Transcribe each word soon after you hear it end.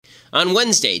On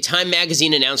Wednesday, Time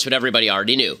magazine announced what everybody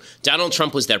already knew. Donald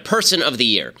Trump was their Person of the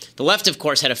Year. The left, of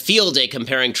course, had a field day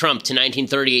comparing Trump to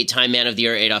 1938 Time Man of the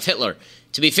Year Adolf Hitler.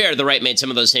 To be fair, the right made some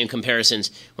of those same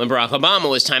comparisons when Barack Obama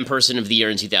was Time Person of the Year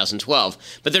in 2012.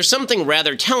 But there's something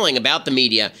rather telling about the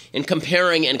media in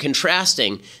comparing and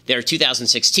contrasting their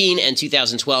 2016 and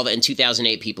 2012 and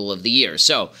 2008 People of the Year.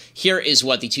 So here is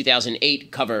what the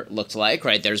 2008 cover looked like,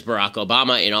 right? There's Barack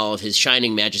Obama in all of his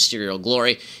shining magisterial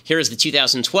glory. Here's the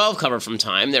 2012 cover from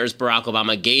Time. There's Barack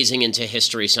Obama gazing into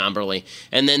history somberly.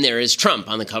 And then there is Trump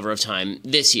on the cover of Time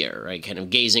this year, right? Kind of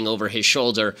gazing over his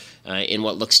shoulder in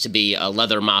what looks to be a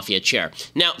leather mafia chair.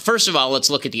 Now, first of all, let's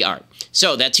look at the art.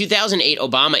 So that 2008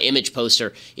 Obama image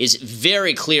poster is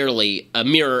very clearly a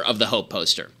mirror of the Hope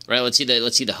poster, right? Let's see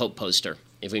the Hope poster,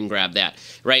 if we can grab that,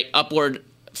 right? Upward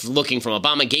looking from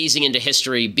Obama, gazing into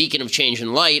history, beacon of change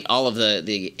and light, all of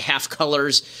the half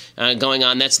colors going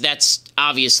on. That's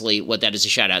obviously what that is a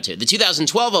shout out to. The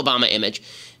 2012 Obama image,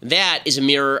 that is a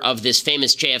mirror of this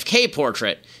famous JFK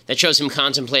portrait that shows him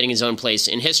contemplating his own place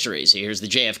in history. So here's the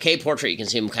JFK portrait. You can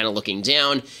see him kind of looking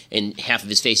down, and half of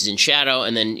his face is in shadow.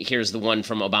 And then here's the one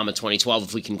from Obama 2012,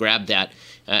 if we can grab that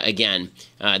again.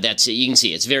 That's you can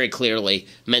see it's very clearly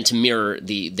meant to mirror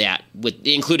that, with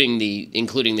including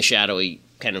the shadowy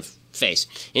kind of face.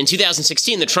 In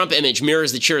 2016, the Trump image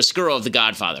mirrors the chiaroscuro of The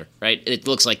Godfather, right? It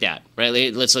looks like that,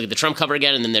 right? Let's look at the Trump cover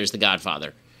again, and then there's The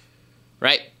Godfather,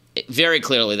 right? Very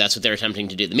clearly, that's what they're attempting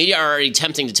to do. The media are already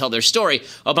attempting to tell their story.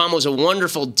 Obama was a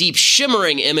wonderful, deep,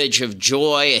 shimmering image of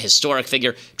joy, a historic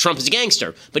figure. Trump is a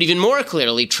gangster. But even more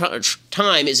clearly,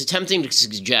 Time is attempting to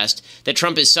suggest that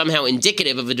Trump is somehow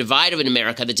indicative of a divide in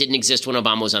America that didn't exist when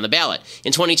Obama was on the ballot.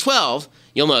 In 2012,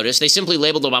 you'll notice they simply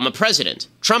labeled Obama president.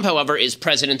 Trump, however, is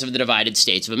president of the divided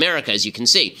states of America, as you can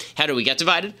see. How do we get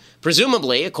divided?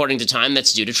 Presumably, according to Time,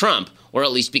 that's due to Trump, or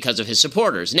at least because of his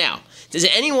supporters. Now, does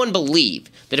anyone believe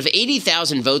that if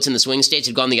 80,000 votes in the swing states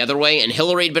had gone the other way and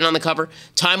Hillary had been on the cover,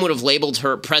 Time would have labeled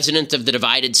her president of the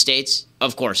divided states?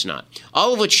 Of course not.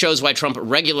 All of which shows why Trump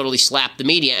regularly slapped the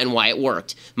media and why it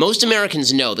worked. Most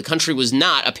Americans know the country was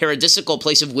not a paradisical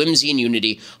place of whimsy and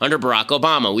unity under Barack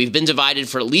Obama. We've been divided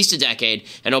for at least a decade,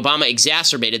 and Obama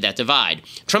exacerbated that divide.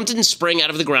 Trump didn't spring out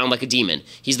of the ground like a demon.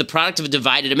 He's the product of a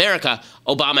divided America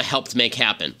Obama helped make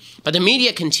happen. But the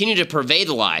media continue to purvey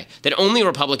the lie that only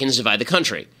Republicans divide the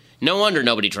country. No wonder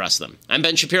nobody trusts them. I'm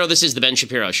Ben Shapiro. This is The Ben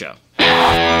Shapiro Show.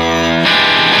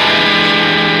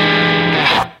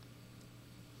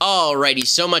 Alrighty,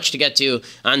 so much to get to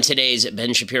on today's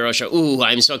Ben Shapiro Show. Ooh,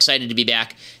 I'm so excited to be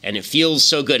back, and it feels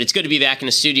so good. It's good to be back in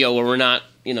a studio where we're not,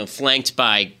 flanked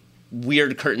by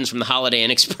weird curtains from the Holiday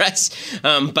Inn Express,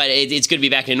 but it's good to be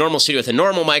back in a normal studio with a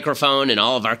normal microphone and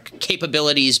all of our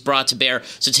capabilities brought to bear.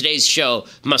 So today's show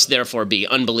must therefore be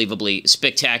unbelievably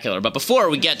spectacular. But before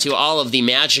we get to all of the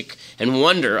magic and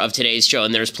wonder of today's show,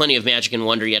 and there's plenty of magic and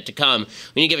wonder yet to come,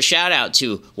 we need to give a shout out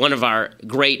to one of our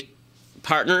great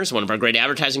partners, one of our great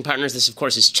advertising partners. This, of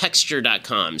course, is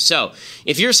Texture.com. So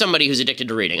if you're somebody who's addicted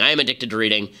to reading, I am addicted to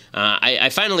reading. I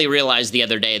finally realized the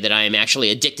other day that I am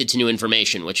actually addicted to new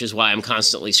information, which is why I'm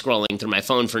constantly scrolling through my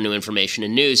phone for new information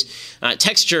and news.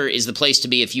 Texture is the place to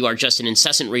be if you are just an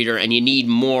incessant reader and you need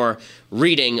more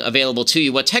reading available to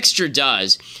you. What Texture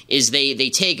does is they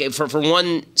take, for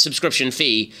one subscription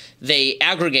fee, they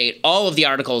aggregate all of the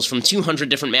articles from 200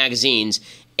 different magazines,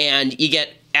 and you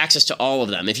get access to all of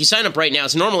them. If you sign up right now,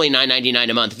 it's normally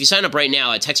 $9.99 a month. If you sign up right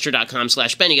now at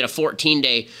Texture.com/Ben, you get a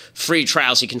 14-day free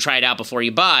trial so you can try it out before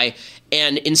you buy.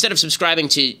 And instead of subscribing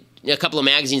to a couple of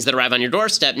magazines that arrive on your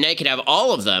doorstep, now you could have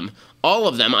all of them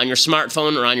on your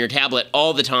smartphone or on your tablet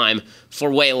all the time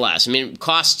for way less. I mean, it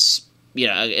costs,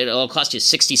 it'll cost you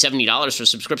 $60, $70 for a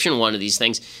subscription to one of these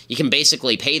things. You can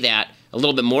basically pay that, a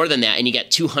little bit more than that, and you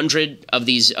get 200 of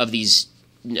these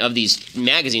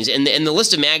magazines, and the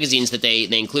list of magazines that they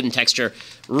include in Texture,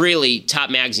 really top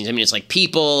magazines. I mean, it's like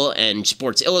People and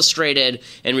Sports Illustrated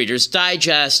and Reader's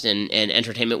Digest and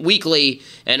Entertainment Weekly,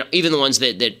 and even the ones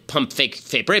that pump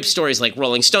fake rape stories like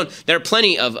Rolling Stone. There are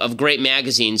plenty of great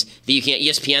magazines that you can get.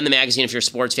 ESPN, the magazine, if you're a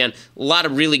sports fan. A lot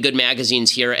of really good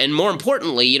magazines here, and more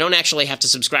importantly, you don't actually have to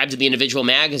subscribe to the individual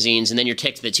magazines, and then you're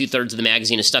ticked that 2/3 of the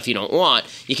magazine is stuff you don't want.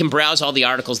 You can browse all the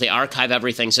articles. They archive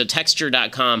everything. So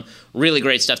Texture.com, really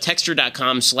great stuff.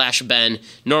 Texture.com/Ben,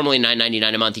 normally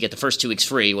 $9.99 a month. You get the first 2 weeks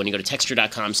free when you go to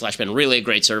Texture.com/Ben. Really a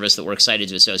great service that we're excited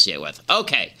to associate with.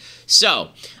 Okay, so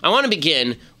I want to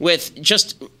begin with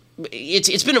just,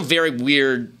 it's been a very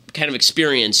weird kind of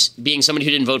experience being somebody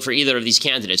who didn't vote for either of these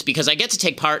candidates, because I get to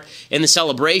take part in the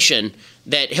celebration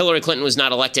that Hillary Clinton was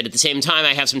not elected. At the same time,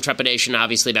 I have some trepidation,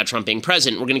 obviously, about Trump being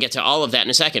president. We're going to get to all of that in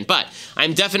a second. But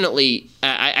I'm definitely,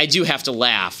 I do have to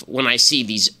laugh when I see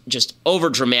these just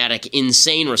overdramatic,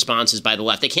 insane responses by the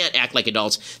left. They can't act like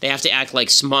adults. They have to act like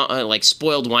like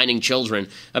spoiled, whining children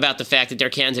about the fact that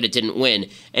their candidate didn't win.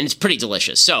 And it's pretty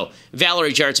delicious. So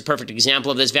Valerie Jarrett's a perfect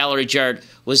example of this. Valerie Jarrett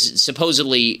was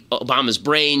supposedly Obama's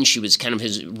brain. She was kind of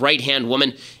his right-hand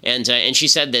woman. And she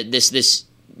said that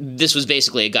this was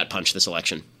basically a gut punch, this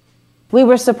election. We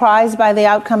were surprised by the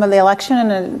outcome of the election,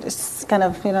 and it just kind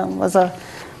of, was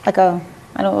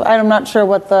I'm not sure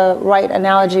what the right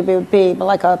analogy would be, but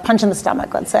like a punch in the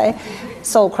stomach, let's say.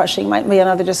 Soul crushing might be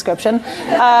another description.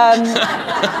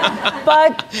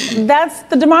 But that's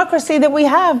the democracy that we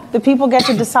have. The people get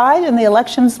to decide, and the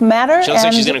elections matter. She looks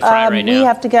like she's going to cry right now. We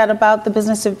have to get about the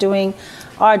business of doing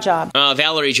our job.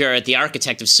 Valerie Jarrett, the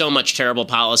architect of so much terrible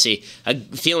policy,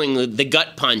 feeling the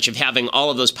gut punch of having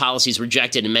all of those policies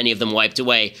rejected and many of them wiped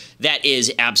away, that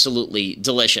is absolutely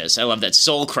delicious. I love that.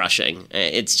 Soul crushing.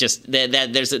 It's just that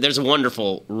there's a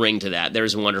wonderful ring to that.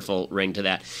 There's a wonderful ring to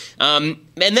that. And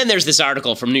then there's this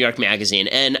article from New York Magazine,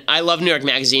 and I love New York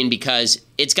Magazine because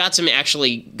it's got some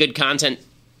actually good content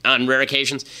on rare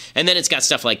occasions, and then it's got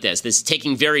stuff like this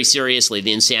taking very seriously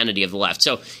the insanity of the left.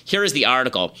 So here is the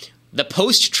article. The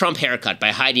Post-Trump Haircut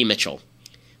by Heidi Mitchell.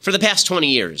 For the past 20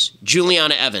 years,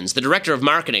 Juliana Evans, the director of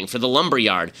marketing for The Lumber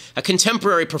Yard, a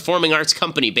contemporary performing arts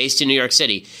company based in New York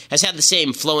City, has had the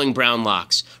same flowing brown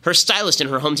locks. Her stylist in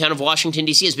her hometown of Washington,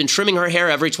 D.C. has been trimming her hair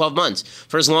every 12 months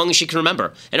for as long as she can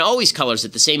remember, and always colors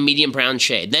it the same medium brown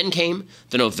shade. Then came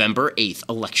the November 8th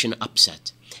election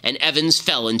upset, and Evans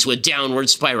fell into a downward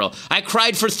spiral. I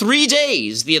cried for 3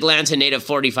 days, the Atlanta native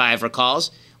 45 recalls,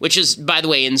 which is, by the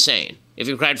way, insane. If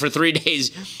you cried for 3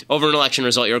 days over an election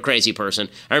result, you're a crazy person.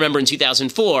 I remember in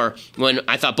 2004, when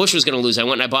I thought Bush was going to lose, I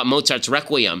went and I bought Mozart's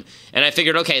Requiem. And I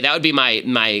figured, okay, that would be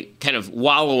my kind of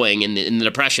wallowing in the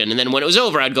depression. And then when it was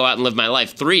over, I'd go out and live my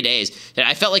life. 3 days.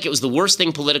 I felt like it was the worst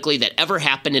thing politically that ever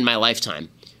happened in my lifetime.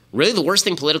 Really the worst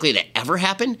thing politically that ever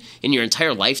happened in your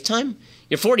entire lifetime?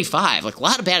 You're 45. Like, a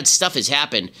lot of bad stuff has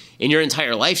happened in your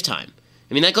entire lifetime.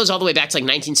 I mean, that goes all the way back to like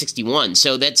 1961.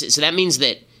 So that means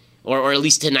that, or at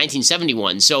least to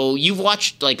 1971. So you've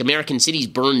watched like American cities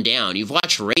burn down. You've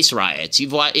watched race riots. In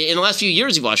the last few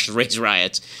years, you've watched race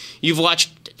riots. You've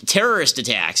watched terrorist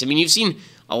attacks. I mean, you've seen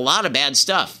a lot of bad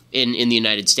stuff in the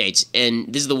United States. And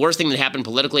this is the worst thing that happened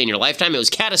politically in your lifetime. It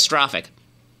was catastrophic.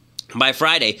 By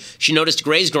Friday, she noticed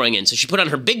grays growing in, so she put on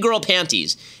her big girl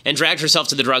panties and dragged herself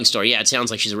to the drugstore. Yeah, it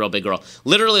sounds like she's a real big girl.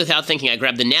 Literally without thinking, I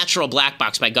grabbed the Natural Black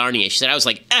Box by Garnier. She said, I was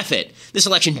like, F it. This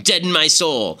election deadened my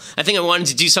soul. I think I wanted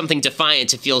to do something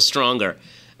defiant to feel stronger.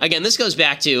 Again, this goes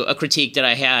back to a critique that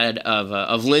I had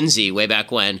of Lindsay way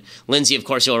back when. Lindsay, of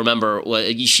course, you'll remember,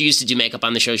 she used to do makeup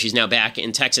on the show. She's now back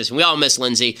in Texas. And we all miss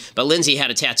Lindsay. But Lindsay had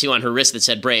a tattoo on her wrist that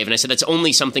said Brave. And I said, that's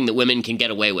only something that women can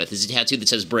get away with, is a tattoo that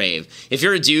says Brave. If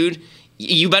you're a dude,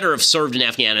 you better have served in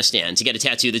Afghanistan to get a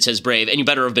tattoo that says Brave, and you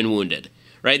better have been wounded.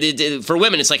 Right? For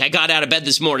women, it's like, I got out of bed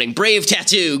this morning, brave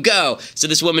tattoo, go. So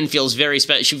this woman feels very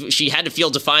special. She had to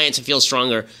feel defiant to feel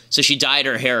stronger, so she dyed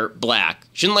her hair black.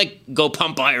 She didn't, like, go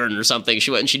pump iron or something. She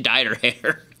went and she dyed her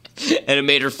hair, and it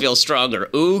made her feel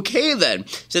stronger. Okay, then.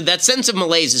 So that sense of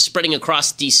malaise is spreading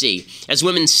across D.C. as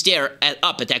women stare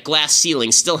up at that glass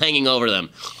ceiling still hanging over them.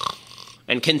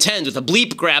 And contend with a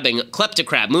bleep-grabbing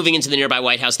kleptocrat moving into the nearby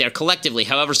White House, they are collectively,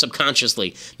 however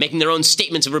subconsciously, making their own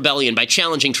statements of rebellion by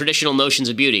challenging traditional notions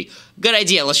of beauty. Good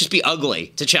idea. Let's just be ugly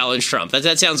to challenge Trump.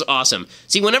 That sounds awesome.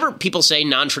 See, whenever people say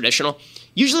non-traditional,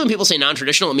 usually when people say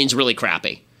non-traditional, it means really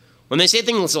crappy. When they say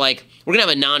things like, we're going to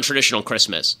have a non-traditional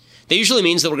Christmas, that usually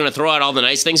means that we're going to throw out all the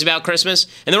nice things about Christmas,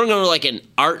 and then we're going to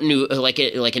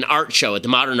like an art show at the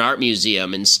Modern Art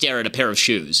Museum and stare at a pair of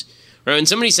shoes. Right? When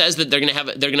somebody says that they're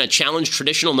going to challenge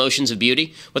traditional notions of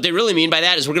beauty, what they really mean by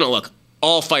that is we're going to look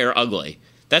all fire ugly.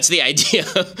 That's the idea.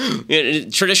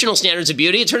 Traditional standards of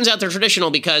beauty, it turns out they're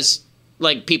traditional because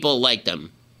like people like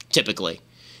them, typically.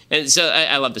 And so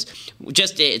I love this.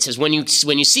 It says, when you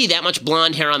see that much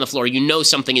blonde hair on the floor, you know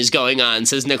something is going on,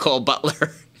 says Nicole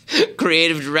Butler,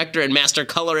 creative director and master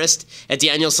colorist at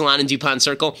Daniel Salon in DuPont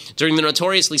Circle. During the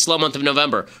notoriously slow month of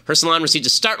November, her salon received a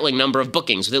startling number of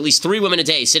bookings, with at least 3 women a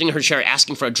day sitting in her chair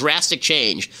asking for a drastic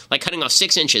change, like cutting off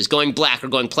 6 inches, going black, or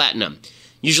going platinum.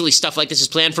 Usually stuff like this is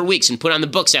planned for weeks and put on the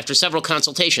books after several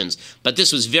consultations, but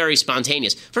this was very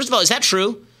spontaneous. First of all, is that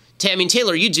true? I mean,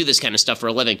 Taylor, you do this kind of stuff for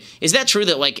a living. Is that true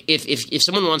that, like, if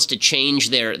someone wants to change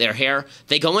their hair,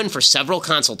 they go in for several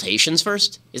consultations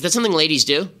first? Is that something ladies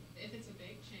do?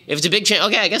 If it's a big change,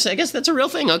 okay, I guess that's a real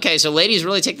thing. Okay, so ladies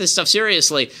really take this stuff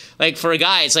seriously. Like, for a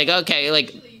guy, it's like, okay,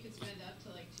 like... Usually you could spend up to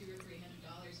like $200 or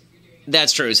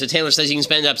That's true. So Taylor says you can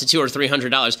spend up to $200 or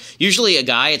 $300. Usually a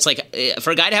guy, it's like,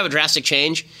 for a guy to have a drastic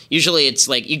change, usually it's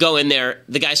like you go in there,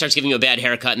 the guy starts giving you a bad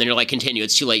haircut, and then you're like, continue,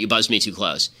 it's too late, you buzzed me too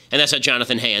close. And that's how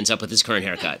Jonathan Hay ends up with his current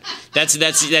haircut.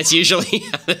 That's usually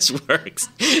how this works.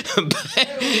 But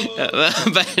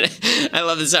I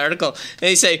love this article.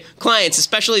 They say, clients,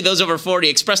 especially those over 40,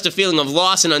 expressed a feeling of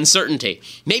loss and uncertainty.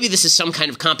 Maybe this is some kind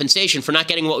of compensation for not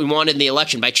getting what we wanted in the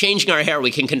election. By changing our hair,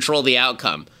 we can control the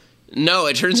outcome. No,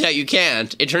 it turns out you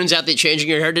can't. It turns out that changing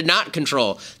your hair did not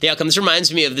control the outcome. This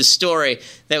reminds me of this story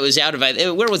that was out of,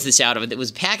 where was this out of? It was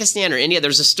Pakistan or India. There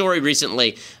was a story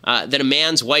recently that a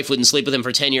man's wife wouldn't sleep with him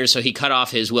for 10 years, so he cut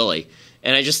off his willy.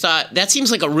 And I just thought, that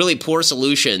seems like a really poor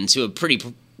solution to a pretty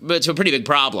big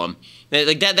problem.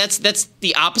 Like that's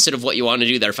the opposite of what you want to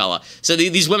do there, fella. So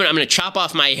these women, I'm going to chop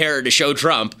off my hair to show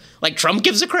Trump. Like, Trump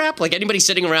gives a crap? Like, anybody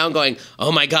sitting around going, oh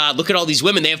my God, look at all these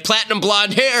women. They have platinum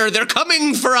blonde hair. They're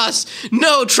coming for us.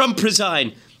 No, Trump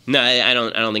resign. No, I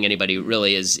don't think anybody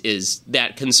really is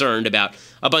that concerned about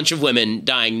a bunch of women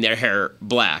dyeing their hair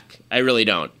black. I really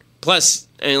don't. Plus,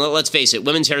 I mean, let's face it,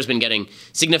 women's hair has been getting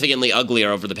significantly uglier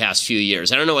over the past few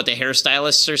years. I don't know what the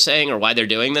hairstylists are saying or why they're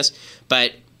doing this,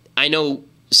 but I know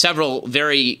several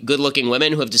very good-looking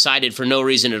women who have decided for no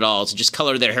reason at all to just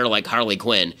color their hair like Harley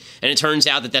Quinn. And it turns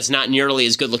out that that's not nearly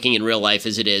as good-looking in real life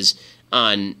as it is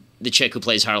on the chick who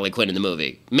plays Harley Quinn in the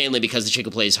movie. Mainly because the chick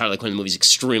who plays Harley Quinn in the movie is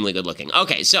extremely good-looking.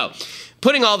 Okay, so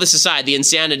putting all this aside, the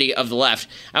insanity of the left,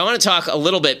 I want to talk a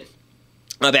little bit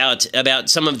about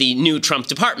some of the new Trump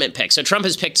department picks. So Trump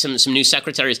has picked some new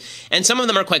secretaries, and some of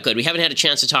them are quite good. We haven't had a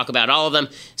chance to talk about all of them.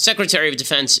 Secretary of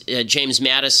Defense James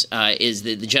Mattis is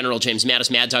the General James Mattis,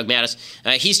 Mad Dog Mattis.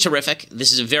 He's terrific.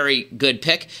 This is a very good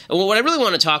pick. Well, what I really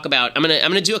want to talk about, I'm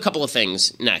gonna do a couple of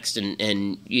things next,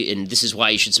 and this is why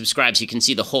you should subscribe so you can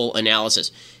see the whole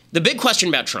analysis. The big question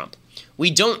about Trump. We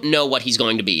don't know what he's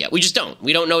going to be yet. We just don't.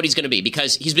 We don't know what he's going to be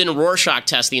because he's been a Rorschach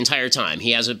test the entire time.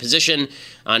 He has a position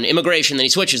on immigration, then he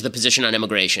switches the position on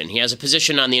immigration. He has a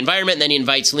position on the environment, then he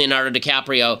invites Leonardo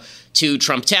DiCaprio to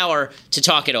Trump Tower to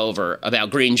talk it over about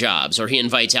green jobs, or he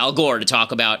invites Al Gore to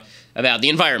talk about the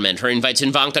environment, or he invites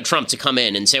Ivanka Trump to come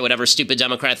in and say whatever stupid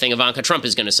Democrat thing Ivanka Trump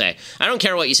is going to say. I don't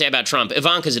care what you say about Trump.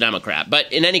 Ivanka's a Democrat.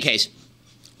 But in any case,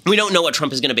 we don't know what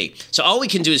Trump is going to be. So all we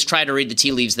can do is try to read the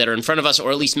tea leaves that are in front of us, or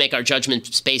at least make our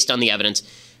judgments based on the evidence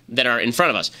that are in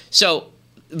front of us. So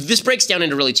this breaks down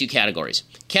into really two categories.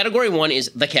 Category one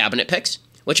is the cabinet picks,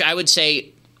 which I would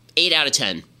say 8 out of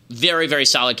 10. Very, very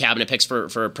solid cabinet picks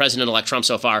for President-elect Trump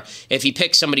so far. If he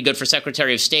picks somebody good for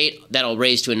Secretary of State, that'll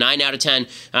raise to a 9 out of 10.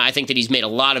 I think that he's made a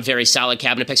lot of very solid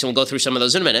cabinet picks, and we'll go through some of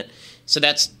those in a minute. So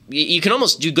you can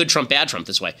almost do good Trump, bad Trump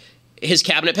this way. His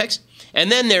cabinet picks. And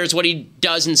then there's what he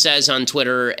does and says on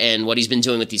Twitter and what he's been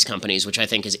doing with these companies, which I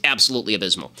think is absolutely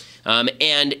abysmal.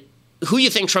 And who you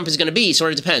think Trump is going to be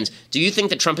sort of depends. Do you think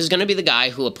that Trump is going to be the guy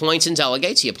who appoints and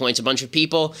delegates? He appoints a bunch of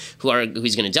people who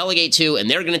he's going to delegate to, and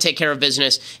they're going to take care of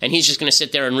business, and he's just going to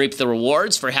sit there and reap the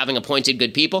rewards for having appointed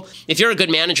good people? If you're a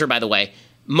good manager, by the way,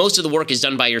 most of the work is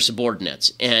done by your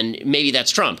subordinates, and maybe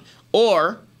that's Trump.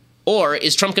 Or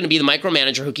is Trump going to be the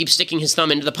micromanager who keeps sticking his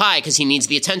thumb into the pie because he needs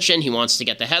the attention, he wants to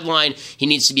get the headline, he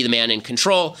needs to be the man in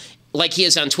control, like he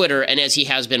is on Twitter and as he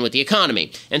has been with the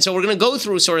economy? And so we're going to go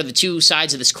through sort of the two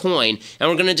sides of this coin, and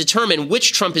we're going to determine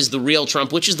which Trump is the real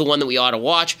Trump, which is the one that we ought to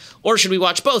watch, or should we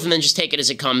watch both and then just take it as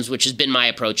it comes, which has been my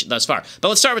approach thus far. But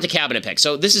let's start with the cabinet pick.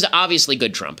 So this is obviously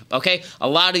good Trump, okay? A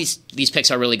lot of these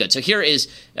picks are really good. So here is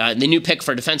the new pick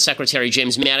for Defense Secretary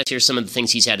James Mattis. Here's some of the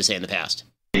things he's had to say in the past.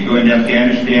 You go into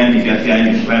Afghanistan, you got guys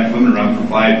who slapped women around for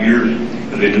 5 years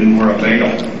because they didn't wear a veil.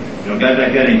 You know, guys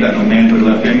like that ain't got no manhood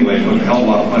left anyway, so it's a hell of a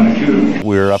lot of fun to shoot them.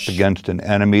 We're up against an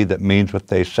enemy that means what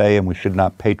they say, and we should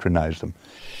not patronize them.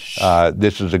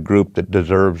 This is a group that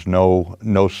deserves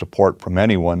no support from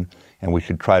anyone, and we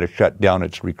should try to shut down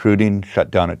its recruiting,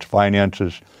 shut down its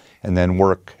finances, and then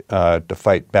work to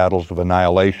fight battles of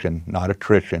annihilation, not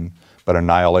attrition, but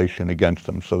annihilation against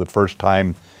them. So the first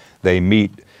time they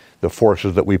meet the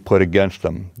forces that we put against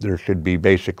them, there should be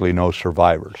basically no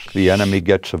survivors. The enemy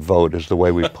gets a vote is the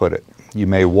way we put it. You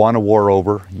may want a war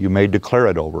over, you may declare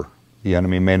it over. The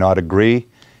enemy may not agree,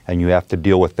 and you have to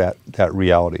deal with that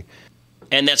reality.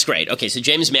 And that's great. Okay, so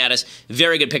James Mattis,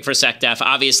 very good pick for SecDef.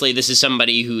 Obviously, this is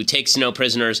somebody who takes no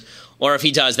prisoners, or if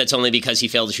he does, that's only because he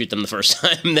failed to shoot them the first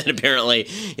time. That apparently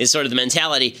is sort of the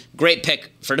mentality. Great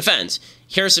pick for defense.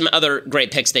 Here are some other great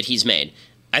picks that he's made.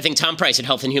 I think Tom Price at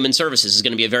Health and Human Services is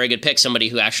going to be a very good pick, somebody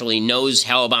who actually knows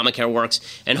how Obamacare works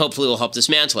and hopefully will help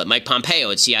dismantle it. Mike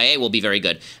Pompeo at CIA will be very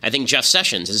good. I think Jeff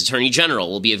Sessions as Attorney General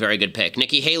will be a very good pick.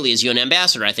 Nikki Haley as UN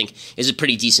Ambassador, I think, is a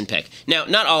pretty decent pick. Now,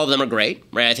 not all of them are great,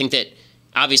 right? I think that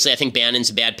Obviously, I think Bannon's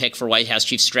a bad pick for White House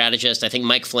chief strategist. I think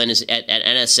Mike Flynn is at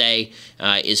NSA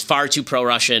is far too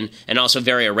pro-Russian and also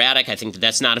very erratic. I think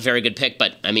that's not a very good pick.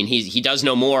 But, I mean, he does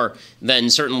know more than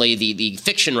certainly the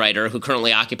fiction writer who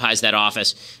currently occupies that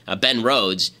office, Ben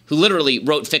Rhodes, who literally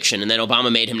wrote fiction, and then Obama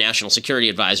made him national security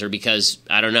advisor because,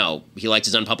 I don't know, he liked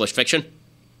his unpublished fiction.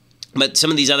 But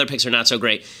some of these other picks are not so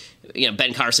great.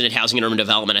 Ben Carson at Housing and Urban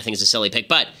Development, I think, is a silly pick.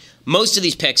 But most of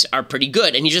these picks are pretty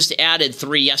good, and he just added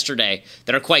 3 yesterday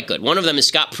that are quite good. One of them is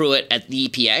Scott Pruitt at the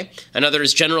EPA. Another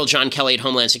is General John Kelly at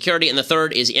Homeland Security. And the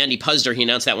third is Andy Puzder. He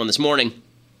announced that one this morning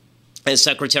as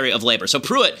Secretary of Labor. So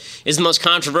Pruitt is the most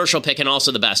controversial pick and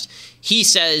also the best. He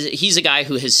says he's a guy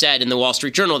who has said in the Wall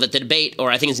Street Journal that the debate, or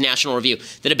I think it's National Review,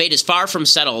 the debate is far from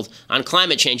settled on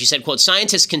climate change. He said, quote,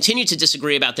 scientists continue to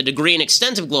disagree about the degree and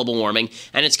extent of global warming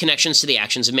and its connections to the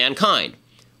actions of mankind.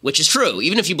 Which is true.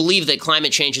 Even if you believe that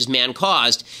climate change is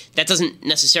man-caused, that doesn't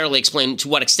necessarily explain to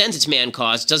what extent it's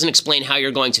man-caused, doesn't explain how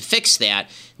you're going to fix that.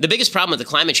 The biggest problem with the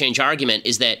climate change argument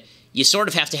is that you sort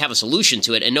of have to have a solution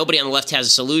to it, and nobody on the left has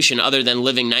a solution other than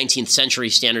living 19th century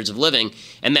standards of living,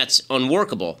 and that's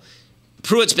unworkable.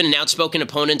 Pruitt's been an outspoken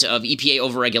opponent of EPA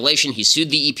overregulation. He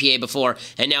sued the EPA before,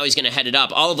 and now he's going to head it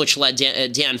up, all of which led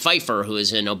Dan Pfeiffer, who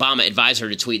is an Obama advisor,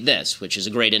 to tweet this, which is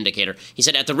a great indicator. He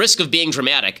said, at the risk of being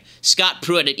dramatic, Scott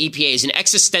Pruitt at EPA is an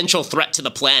existential threat to the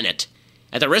planet.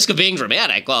 At the risk of being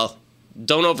dramatic? Well,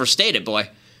 don't overstate it, boy.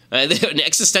 An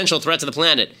existential threat to the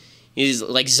planet. He's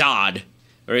like Zod,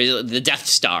 or the Death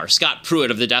Star, Scott Pruitt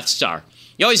of the Death Star.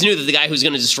 You always knew that the guy who was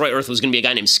going to destroy Earth was going to be a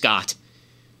guy named Scott.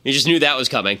 You just knew that was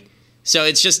coming. So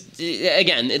it's just,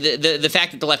 again, the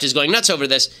fact that the left is going nuts over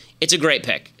this, it's a great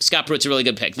pick. Scott Pruitt's a really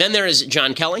good pick. Then there is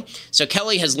John Kelly. So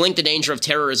Kelly has linked the danger of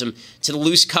terrorism to the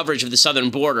loose coverage of the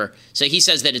southern border. So he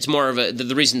says that it's more of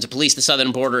the reason to police the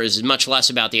southern border is much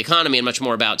less about the economy and much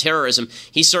more about terrorism.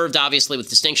 He served, obviously, with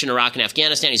distinction in Iraq and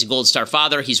Afghanistan. He's a Gold Star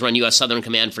father. He's run U.S. Southern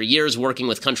Command for years, working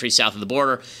with countries south of the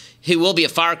border. He will be a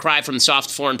far cry from the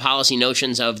soft foreign policy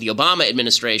notions of the Obama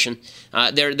administration.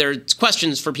 There are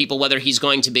questions for people whether he's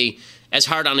going to be as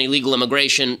hard on illegal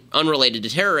immigration unrelated to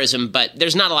terrorism, but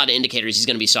there's not a lot of indicators he's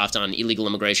going to be soft on illegal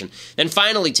immigration. Then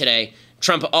finally today,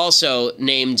 Trump also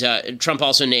named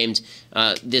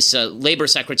this labor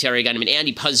secretary, a guy named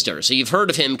Andy Puzder. So you've heard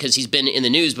of him because he's been in the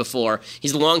news before.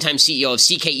 He's the longtime CEO of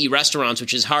CKE Restaurants,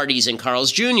 which is Hardee's and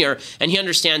Carl's Jr., and he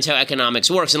understands how economics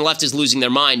works. And the left is losing their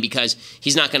mind because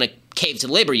he's not going to cave to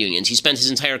the labor unions. He spent his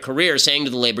entire career saying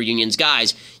to the labor unions,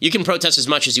 guys, you can protest as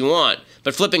much as you want,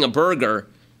 but flipping a burger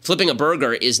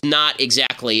is not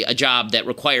exactly a job that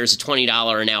requires a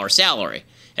 $20 an hour salary.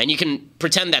 And you can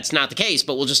pretend that's not the case,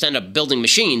 but we'll just end up building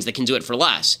machines that can do it for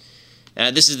less.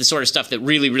 This is the sort of stuff that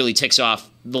really, really ticks off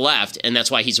the left, and that's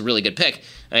why he's a really good pick.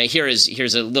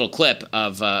 Here's a little clip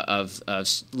of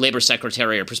Labor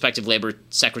Secretary or prospective Labor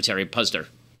Secretary Puzder.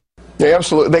 Yeah,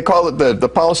 absolutely. They call it, the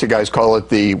policy guys call it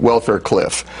the welfare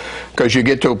cliff, because you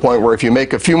get to a point where if you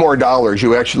make a few more dollars,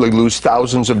 you actually lose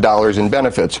thousands of dollars in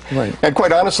benefits. Right. And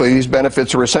quite honestly, these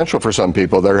benefits are essential for some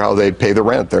people. They're how they pay the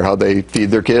rent. They're how they feed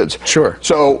their kids. Sure.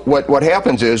 So what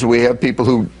happens is we have people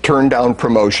who turn down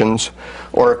promotions,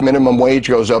 or if minimum wage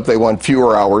goes up, they want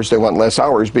fewer hours, they want less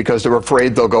hours because they're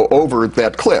afraid they'll go over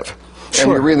that cliff. Sure.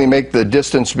 And you really make the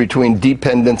distance between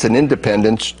dependence and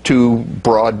independence too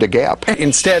broad to gap.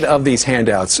 Instead of these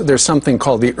handouts, there's something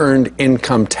called the Earned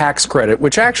Income Tax Credit,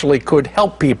 which actually could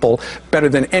help people better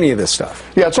than any of this stuff.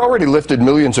 Yeah, it's already lifted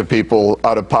millions of people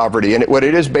out of poverty. And what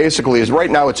it is basically is right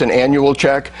now it's an annual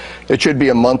check. It should be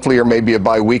a monthly or maybe a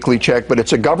biweekly check, but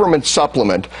it's a government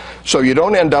supplement. So you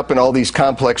don't end up in all these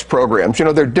complex programs. You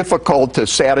know, they're difficult to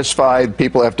satisfy.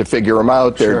 People have to figure them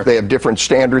out. Sure. They have different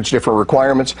standards, different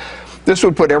requirements. This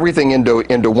would put everything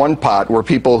into one pot where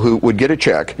people who would get a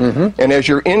check. Mm-hmm. And as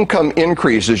your income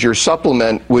increases, your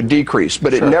supplement would decrease.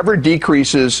 But Sure. It never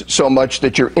decreases so much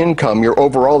that your income, your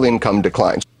overall income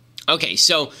declines. Okay,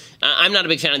 so I'm not a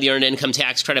big fan of the Earned Income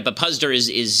Tax Credit, but Puzder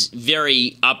is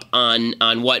very up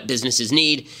on what businesses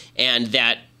need, and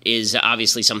that is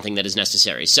obviously something that is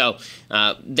necessary. So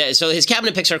so his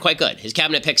cabinet picks are quite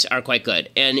good.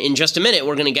 And in just a minute,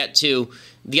 we're going to get to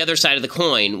the other side of the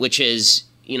coin, which is,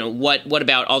 you know, what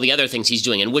about all the other things he's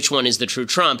doing and which one is the true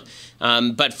Trump?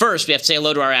 But first, we have to say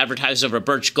hello to our advertisers over at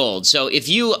Birch Gold. So if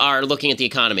you are looking at the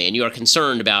economy and you are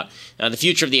concerned about the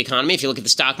future of the economy, if you look at the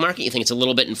stock market, you think it's a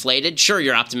little bit inflated, sure,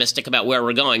 you're optimistic about where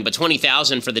we're going, but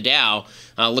 20,000 for the Dow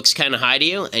looks kind of high to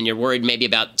you, and you're worried maybe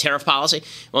about tariff policy.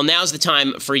 Well, now's the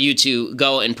time for you to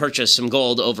go and purchase some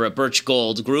gold over at Birch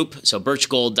Gold Group, so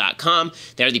birchgold.com.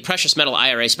 They're the precious metal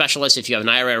IRA specialists. If you have an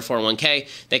IRA or 401k,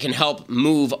 they can help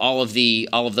move all of the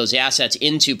all of those assets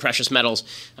into precious metals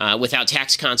without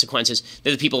tax consequences.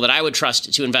 They're the people that I would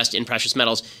trust to invest in precious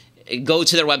metals. Go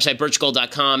to their website,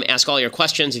 birchgold.com, ask all your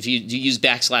questions. If you use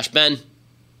 /Ben,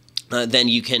 then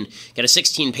you can get a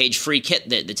 16-page free kit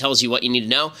that tells you what you need to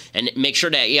know. And make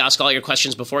sure to ask all your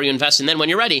questions before you invest. And then when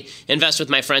you're ready, invest with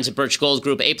my friends at Birch Gold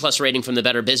Group, A+ rating from the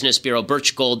Better Business Bureau,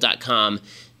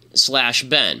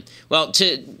 birchgold.com/Ben. Well,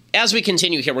 as we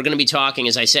continue here, we're going to be talking,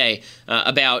 as I say,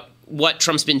 about what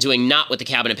Trump's been doing not with the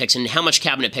cabinet picks and how much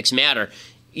cabinet picks matter.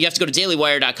 You have to go to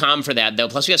dailywire.com for that, though.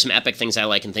 Plus, we have some epic things I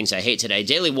like and things I hate today.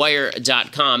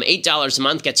 Dailywire.com, $8 a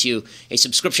month gets you a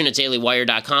subscription at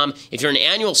dailywire.com. If you're an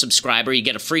annual subscriber, you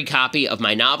get a free copy of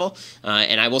my novel,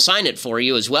 and I will sign it for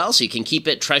you as well, so you can keep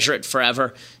it, treasure it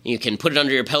forever. You can put it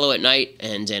under your pillow at night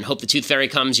and hope the tooth fairy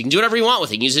comes. You can do whatever you want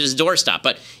with it. You can use it as a doorstop,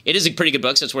 but it is a pretty good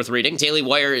book, so it's worth reading.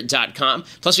 Dailywire.com.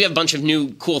 Plus, we have a bunch of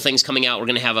new cool things coming out. We're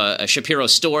going to have a Shapiro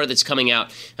store that's coming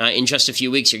out in just a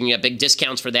few weeks. You're going to get big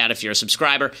discounts for that if you're a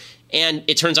subscriber. And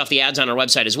it turns off the ads on our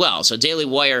website as well. So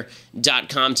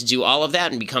dailywire.com to do all of that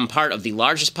and become part of the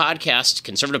largest podcast,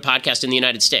 conservative podcast in the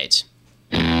United States.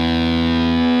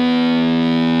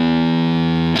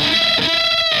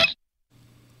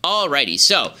 Alrighty,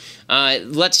 so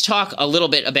let's talk a little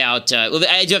bit about.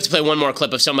 I do have to play one more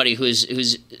clip of somebody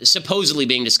who's supposedly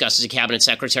being discussed as a cabinet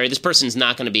secretary. This person's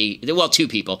not going to be. Well, two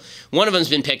people. One of them's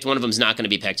been picked. One of them's not going to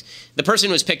be picked. The person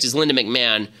who was picked is Linda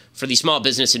McMahon for the Small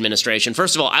Business Administration.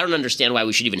 First of all, I don't understand why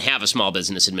we should even have a Small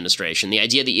Business Administration. The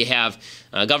idea that you have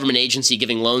a government agency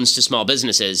giving loans to small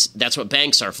businesses—that's what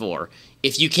banks are for.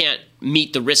 If you can't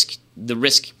meet the risk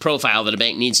profile that a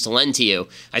bank needs to lend to you,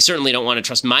 I certainly don't want to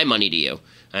trust my money to you.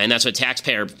 And that's what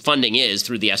taxpayer funding is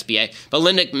through the SBA. But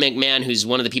Linda McMahon, who's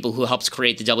one of the people who helps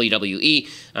create the WWE,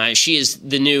 she is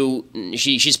the new,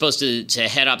 she's supposed to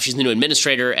head up, she's the new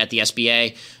administrator at the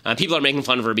SBA. People are making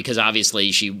fun of her because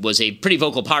obviously she was a pretty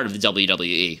vocal part of the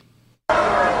WWE.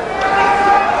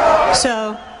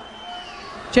 So,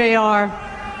 JR,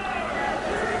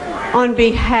 on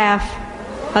behalf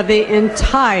of the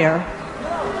entire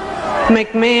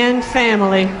McMahon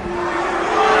family,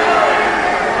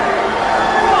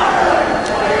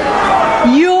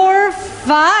 you're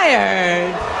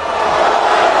fired.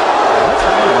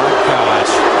 Oh my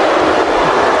gosh.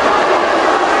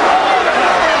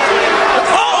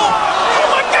 Oh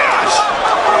my gosh.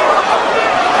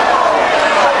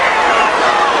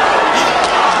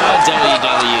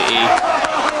 WWE.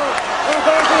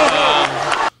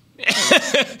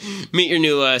 Meet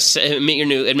your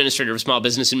new administrator of Small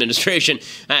Business Administration.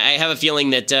 I have a feeling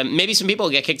that maybe some people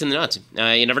will get kicked in the nuts.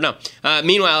 You never know.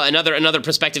 Meanwhile, another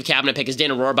prospective cabinet pick is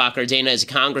Dana Rohrabacher. Dana is a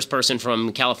congressperson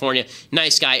from California.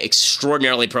 Nice guy,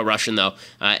 extraordinarily pro-Russian though.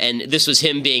 And this was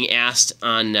him being asked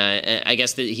on. I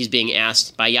guess that he's being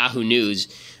asked by Yahoo News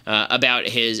about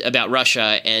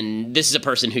Russia, and this is a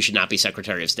person who should not be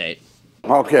Secretary of State.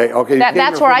 Okay.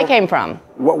 That's where I came from.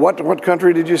 What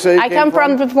country did you say? I come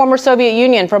from the former Soviet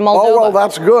Union, from Moldova. Oh, well,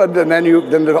 that's good. And then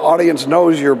the audience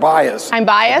knows you're biased. I'm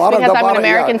biased because I'm an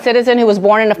American citizen who was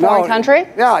born in a foreign country.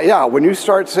 Yeah. When you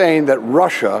start saying that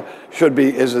Russia should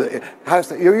be do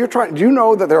you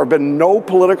know that there have been no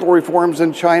political reforms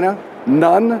in China?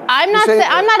 None? I'm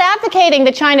not advocating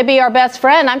that China be our best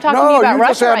friend. I'm talking to you about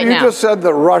Russia right now. You just said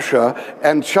that Russia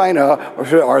and China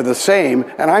are the same,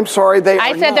 and I'm sorry they are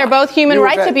not. I said they're both human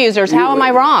rights abusers. How am I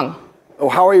wrong? Oh,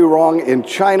 how are you wrong? In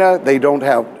China, they don't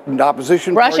have an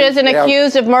opposition party. Russia isn't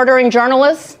accused of murdering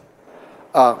journalists?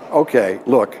 Okay,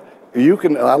 look.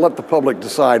 I'll let the public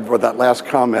decide for that last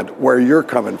comment where you're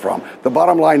coming from. The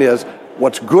bottom line is,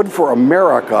 what's good for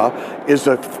America is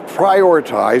to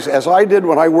prioritize, as I did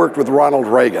when I worked with Ronald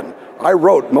Reagan. I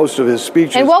wrote most of his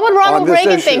speeches. And what would Ronald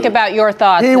Reagan think about your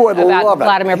thoughts about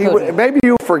Vladimir Putin? Maybe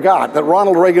you forgot that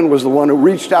Ronald Reagan was the one who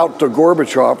reached out to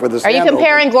Gorbachev for this. Are you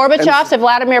comparing Gorbachev to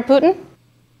Vladimir Putin?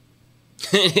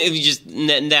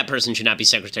 That person should not be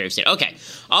Secretary of State. Okay.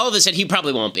 All of this said, he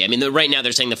probably won't be. I mean, right now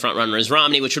they're saying the front runner is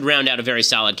Romney, which would round out a very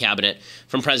solid cabinet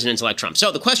from President-elect Trump.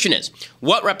 So the question is,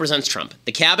 what represents Trump?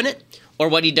 The cabinet or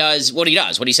what he does, what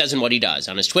he says and what he does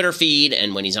on his Twitter feed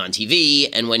and when he's on TV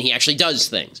and when he actually does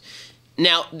things?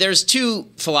 Now, there's two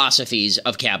philosophies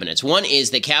of cabinets. One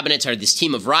is that cabinets are this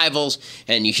team of rivals,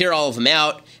 and you hear all of them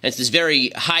out, and it's this very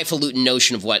highfalutin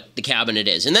notion of what the cabinet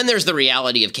is. And then there's the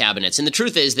reality of cabinets. And the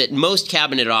truth is that most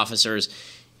cabinet officers,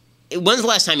 when's the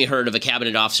last time you heard of a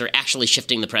cabinet officer actually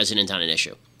shifting the president on an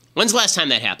issue? When's the last time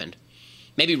that happened?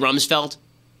 Maybe Rumsfeld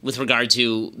with regard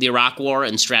to the Iraq War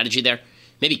and strategy there.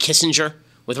 Maybe Kissinger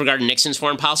with regard to Nixon's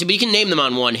foreign policy, but you can name them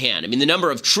on one hand. I mean, the number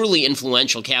of truly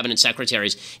influential cabinet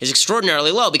secretaries is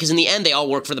extraordinarily low because in the end, they all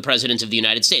work for the President of the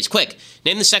United States. Quick,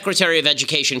 name the Secretary of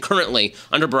Education currently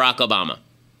under Barack Obama.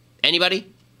 Anybody?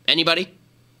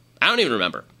 I don't even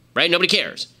remember, right? Nobody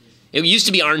cares. It used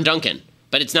to be Arne Duncan,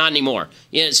 but it's not anymore.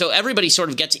 So everybody sort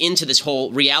of gets into this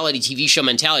whole reality TV show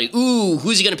mentality. Ooh,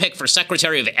 who's he going to pick for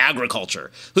Secretary of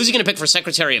Agriculture? Who's he going to pick for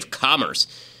Secretary of Commerce?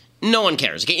 No one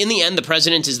cares. Okay? In the end, the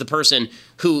president is the person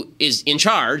who is in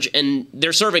charge, and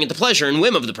they're serving at the pleasure and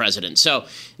whim of the president. So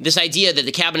this idea that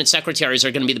the cabinet secretaries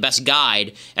are going to be the best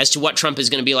guide as to what Trump is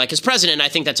going to be like as president, I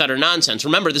think that's utter nonsense.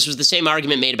 Remember, this was the same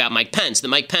argument made about Mike Pence, that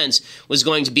Mike Pence was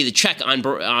going to be the check on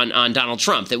Donald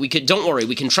Trump, that don't worry,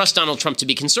 we can trust Donald Trump to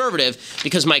be conservative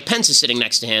because Mike Pence is sitting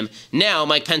next to him. Now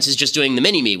Mike Pence is just doing the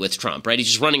mini-me with Trump, right? He's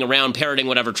just running around parroting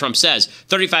whatever Trump says.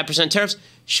 35% tariffs?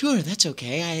 Sure, that's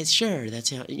okay.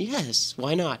 Yes,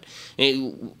 why not?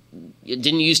 It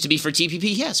didn't used to be for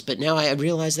TPP, yes, but now I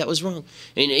realize that was wrong.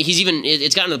 And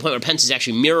it's gotten to the point where Pence is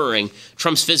actually mirroring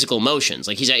Trump's physical motions.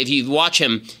 Like if you watch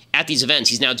him at these events,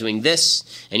 he's now doing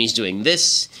this, and he's doing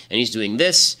this, and he's doing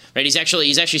this, right? He's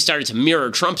actually started to mirror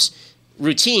Trump's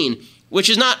routine, which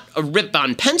is not a rip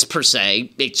on Pence per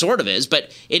se. It sort of is,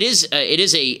 but it is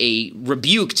a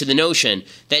rebuke to the notion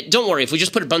that, don't worry, if we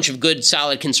just put a bunch of good,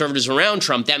 solid conservatives around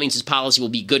Trump, that means his policy will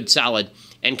be good, solid,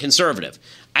 and conservative.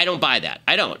 I don't buy that.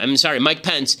 I don't. I'm sorry. Mike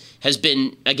Pence has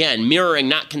been, again, mirroring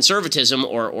not conservatism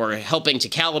or helping to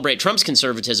calibrate Trump's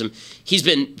conservatism. He's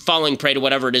been falling prey to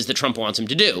whatever it is that Trump wants him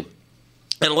to do.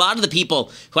 And a lot of the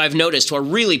people who I've noticed who are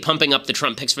really pumping up the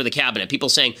Trump picks for the cabinet, people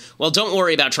saying, well, don't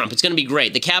worry about Trump. It's going to be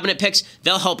great. The cabinet picks,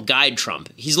 they'll help guide Trump.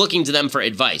 He's looking to them for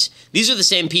advice. These are the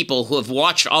same people who have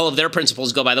watched all of their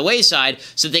principles go by the wayside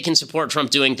so that they can support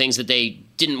Trump doing things that they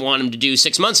didn't want him to do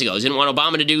 6 months ago, didn't want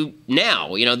Obama to do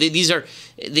now. These are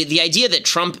the idea that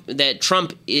Trump,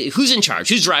 who's in charge?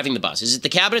 Who's driving the bus? Is it the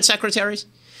cabinet secretaries?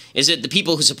 Is it the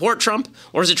people who support Trump?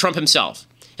 Or is it Trump himself?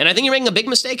 And I think you're making a big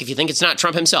mistake if you think it's not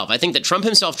Trump himself. I think that Trump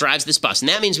himself drives this bus, and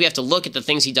that means we have to look at the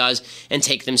things he does and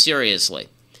take them seriously.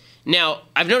 Now,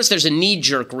 I've noticed there's a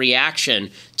knee-jerk reaction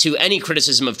to any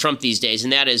criticism of Trump these days,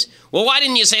 and that is, well, why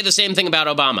didn't you say the same thing about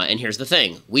Obama? And here's the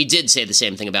thing. We did say the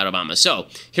same thing about Obama. So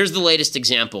here's the latest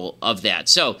example of that.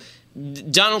 So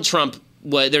Donald Trump,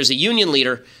 there's a union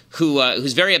leader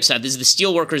who's very upset. This is the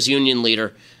Steelworkers Union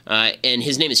leader, and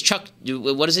his name is Chuck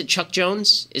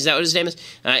Jones? Is that what his name is?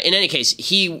 In any case,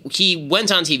 he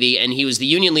went on TV, and he was the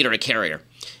union leader at Carrier.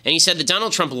 And he said that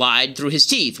Donald Trump lied through his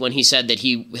teeth when he said that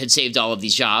he had saved all of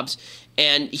these jobs.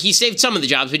 And he saved some of the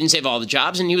jobs, but he didn't save all the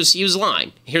jobs, and he was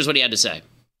lying. Here's what he had to say.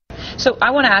 So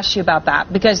I want to ask you about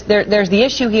that, because there's the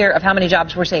issue here of how many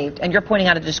jobs were saved, and you're pointing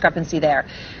out a discrepancy there.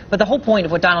 But the whole point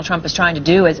of what Donald Trump is trying to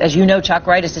do, as you know, Chuck,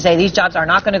 right, is to say these jobs are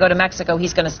not going to go to Mexico.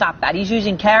 He's going to stop that. He's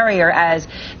using Carrier as,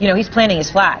 he's planting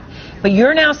his flag. But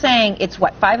you're now saying it's,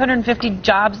 550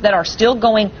 jobs that are still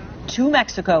going to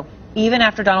Mexico, even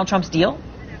after Donald Trump's deal?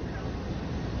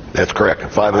 That's correct.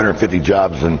 550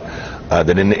 jobs in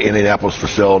the Indianapolis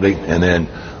facility, and then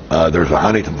there's a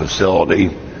Huntington facility,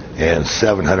 and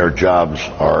 700 jobs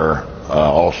are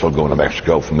also going to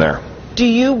Mexico from there. Do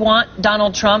you want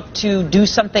Donald Trump to do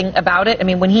something about it? I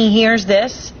mean, when he hears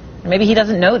this, maybe he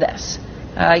doesn't know this.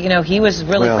 He was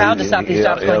really proud to stop these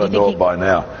jobs. He ought to know it by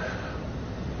now.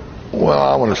 Well,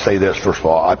 I want to say this, first of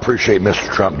all. I appreciate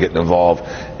Mr. Trump getting involved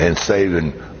and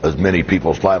saving as many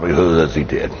people's livelihoods as he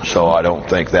did. So I don't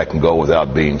think that can go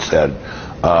without being said.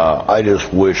 I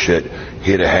just wish that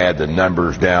he'd have had the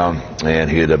numbers down and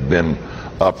he'd have been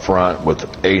up front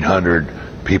with 800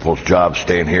 people's jobs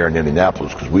staying here in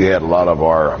Indianapolis, because we had a lot of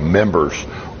our members,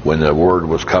 when the word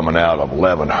was coming out of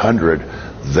 1,100,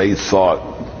 they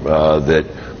thought that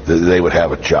they would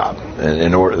have a job.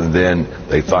 And then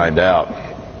they find out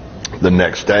the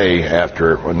next day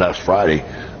next Friday,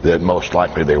 that most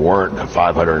likely they weren't.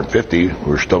 550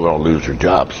 were still going to lose their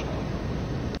jobs.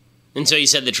 And so he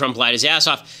said that Trump lied his ass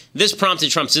off. This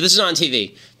prompted Trump. So this is on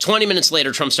TV. 20 minutes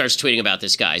later, Trump starts tweeting about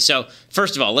this guy. So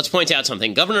first of all, let's point out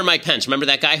something. Governor Mike Pence, remember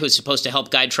that guy who was supposed to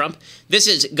help guide Trump? This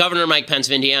is Governor Mike Pence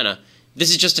of Indiana. This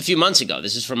is just a few months ago.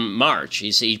 This is from March.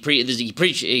 He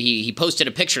posted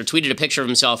a picture, tweeted a picture of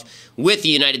himself with the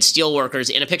United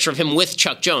Steelworkers and a picture of him with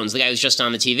Chuck Jones, the guy who's just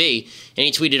on the TV. And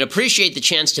he tweeted, appreciate the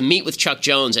chance to meet with Chuck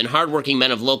Jones and hardworking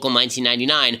men of Local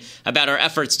 1999 about our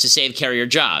efforts to save Carrier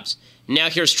jobs. Now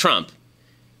here's Trump.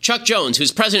 Chuck Jones,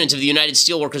 who's president of the United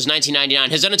Steelworkers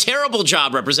 1999, has done a terrible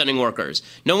job representing workers.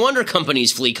 No wonder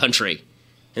companies flee country.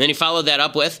 And then he followed that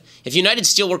up with, if United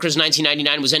Steelworkers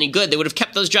 1999 was any good, they would have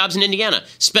kept those jobs in Indiana.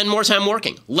 Spend more time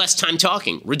working, less time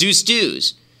talking, reduce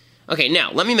dues. Okay,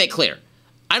 now, let me make clear.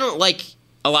 I don't like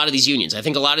a lot of these unions. I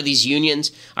think a lot of these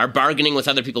unions are bargaining with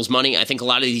other people's money. I think a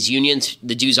lot of these unions,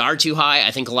 the dues are too high.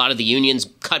 I think a lot of the unions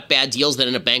cut bad deals that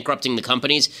end up bankrupting the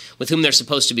companies with whom they're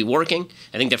supposed to be working.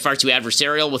 I think they're far too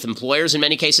adversarial with employers in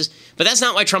many cases. But that's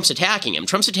not why Trump's attacking him.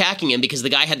 Trump's attacking him because the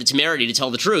guy had the temerity to tell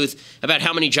the truth about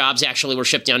how many jobs actually were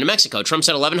shipped down to Mexico. Trump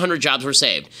said 1,100 jobs were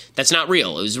saved. That's not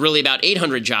real. It was really about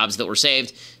 800 jobs that were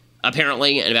saved,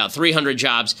 apparently, and about 300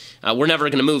 jobs were never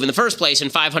going to move in the first place,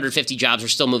 and 550 jobs are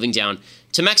still moving down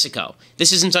to Mexico.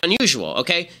 This isn't unusual,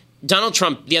 okay? Donald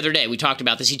Trump, the other day, we talked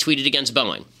about this, he tweeted against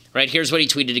Boeing, right? Here's what he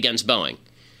tweeted against Boeing.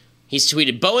 He's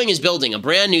tweeted, Boeing is building a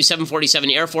brand new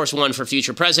 747 Air Force One for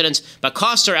future presidents, but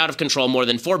costs are out of control, more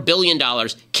than $4 billion.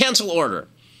 Cancel order.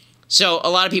 So a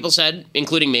lot of people said,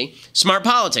 including me, smart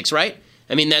politics, right?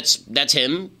 I mean, that's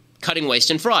him cutting waste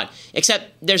and fraud.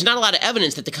 Except there's not a lot of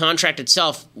evidence that the contract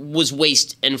itself was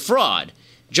waste and fraud.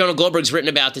 Jonah Goldberg's written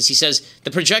about this. He says,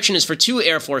 the projection is for 2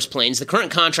 Air Force planes. The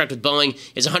current contract with Boeing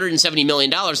is $170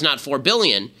 million, not $4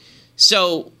 billion.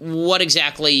 So what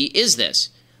exactly is this?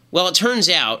 Well, it turns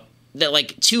out that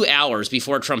like 2 hours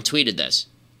before Trump tweeted this,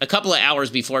 a couple of hours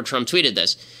before Trump tweeted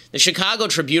this, the Chicago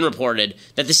Tribune reported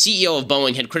that the CEO of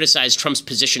Boeing had criticized Trump's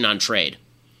position on trade.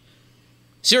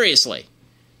 Seriously.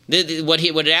 What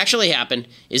had actually happened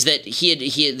is that the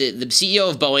CEO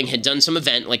of Boeing had done some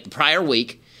event like the prior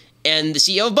week, and the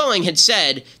CEO of Boeing had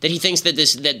said that he thinks that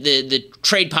the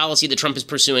trade policy that Trump is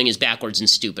pursuing is backwards and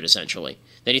stupid, essentially.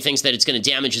 That he thinks that it's going to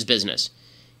damage his business.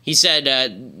 He said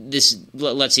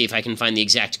let's see if I can find the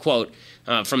exact quote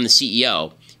from the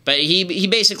CEO. But he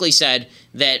basically said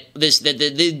that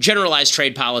the generalized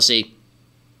trade policy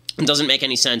doesn't make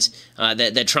any sense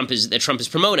that Trump is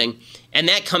promoting, and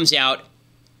that comes out.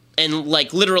 And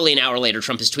like literally an hour later,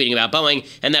 Trump is tweeting about Boeing,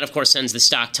 and that, of course, sends the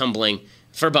stock tumbling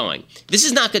for Boeing. This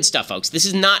is not good stuff, folks. This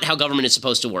is not how government is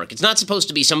supposed to work. It's not supposed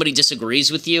to be somebody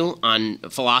disagrees with you on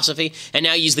philosophy and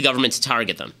now use the government to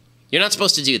target them. You're not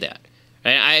supposed to do that.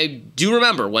 I do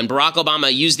remember when Barack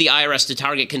Obama used the IRS to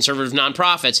target conservative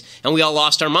nonprofits, and we all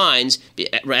lost our minds,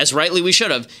 as rightly we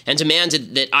should have, and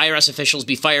demanded that IRS officials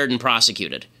be fired and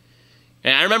prosecuted.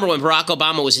 And I remember when Barack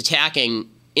Obama was attacking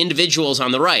individuals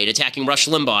on the right, attacking Rush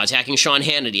Limbaugh, attacking Sean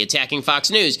Hannity, attacking Fox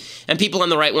News, and people on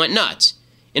the right went nuts.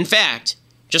 In fact,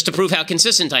 just to prove how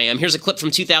consistent I am, here's a clip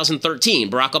from 2013.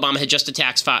 Barack Obama had just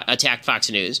attacked Fox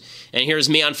News, and here's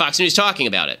me on Fox News talking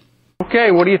about it.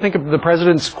 Okay, what do you think of the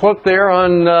president's quote there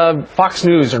on Fox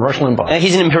News and Rush Limbaugh?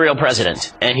 He's an imperial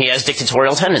president, and he has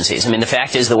dictatorial tendencies. I mean, the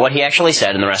fact is that what he actually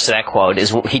said in the rest of that quote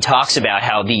is he talks about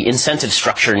how the incentive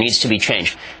structure needs to be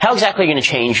changed. How exactly are you going to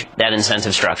change that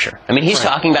incentive structure? I mean, he's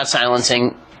talking about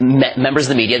silencing members of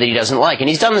the media that he doesn't like. And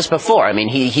he's done this before. I mean,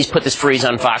 he's put this freeze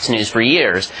on Fox News for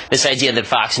years. This idea that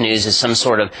Fox News is some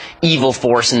sort of evil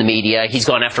force in the media. He's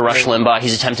gone after Rush Limbaugh.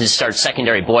 He's attempted to start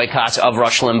secondary boycotts of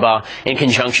Rush Limbaugh in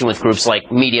conjunction with groups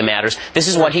like Media Matters. This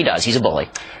is what he does. He's a bully.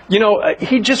 You know,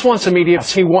 he just wants the media.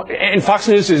 And Fox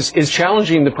News is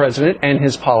challenging the president and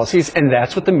his policies, and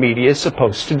that's what the media is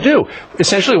supposed to do.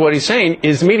 Essentially what he's saying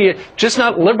is the media just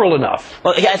not liberal enough.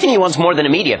 Well, I think he wants more than a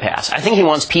media pass. I think he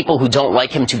wants people who don't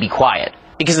like him to be quiet.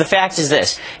 Because the fact is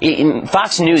this,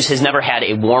 Fox News has never had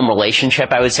a warm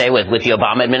relationship, I would say, with the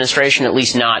Obama administration, at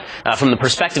least not from the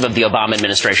perspective of the Obama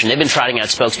administration. They've been trotting out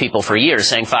spokespeople for years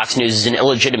saying Fox News is an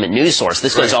illegitimate news source.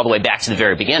 This goes all the way back to the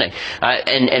very beginning.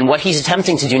 And what he's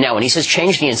attempting to do now, when he says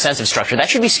change the incentive structure, that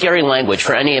should be scary language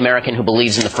for any American who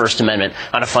believes in the First Amendment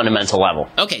on a fundamental level.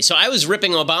 Okay, so I was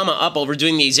ripping Obama up over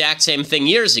doing the exact same thing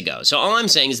years ago. So all I'm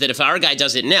saying is that if our guy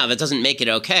does it now, that doesn't make it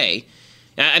okay.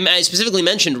 I specifically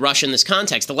mentioned Rush in this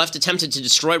context. The left attempted to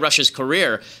destroy Rush's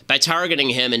career by targeting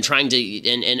him and trying to,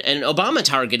 and Obama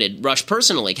targeted Rush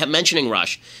personally, kept mentioning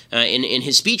Rush in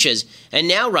his speeches. And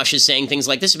now Rush is saying things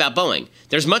like this about Boeing.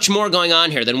 There's much more going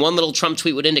on here than one little Trump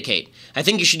tweet would indicate. I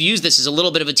think you should use this as a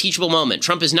little bit of a teachable moment.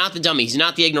 Trump is not the dummy. He's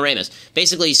not the ignoramus.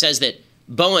 Basically, he says that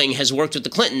Boeing has worked with the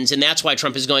Clintons, and that's why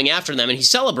Trump is going after them, and he's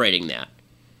celebrating that.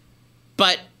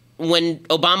 But when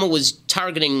Obama was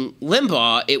targeting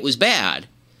Limbaugh, it was bad.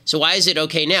 So why is it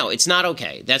okay now? It's not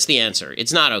okay. That's the answer.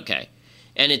 It's not okay.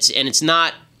 And it's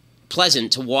not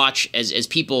pleasant to watch as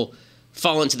people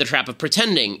fall into the trap of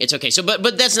pretending it's okay. So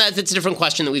but that's a different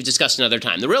question that we've discussed another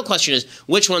time. The real question is,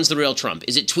 which one's the real Trump?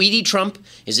 Is it Tweety Trump?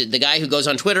 Is it the guy who goes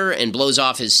on Twitter and blows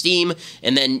off his steam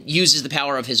and then uses the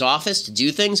power of his office to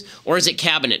do things? Or is it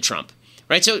Cabinet Trump?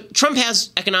 Right, so Trump has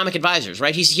economic advisors,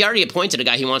 right? He already appointed a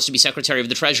guy who wants to be Secretary of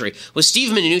the Treasury. Was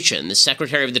Steve Mnuchin, the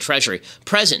Secretary of the Treasury,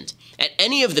 present at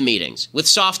any of the meetings with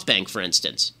SoftBank, for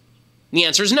instance? And the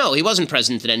answer is no. He wasn't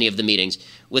present at any of the meetings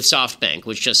with SoftBank,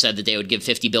 which just said that they would give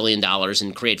 $50 billion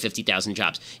and create 50,000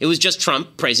 jobs. It was just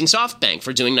Trump praising SoftBank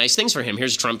for doing nice things for him.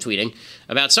 Here's Trump tweeting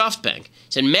about SoftBank. He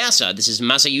said, Masa, this is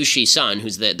Masayoshi Son,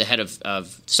 who's the head of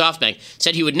SoftBank,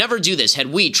 said he would never do this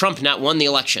had we, Trump, not won the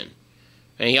election.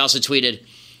 And he also tweeted,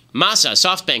 Masa,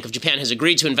 SoftBank of Japan, has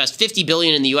agreed to invest $50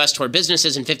 billion in the U.S. toward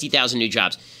businesses and 50,000 new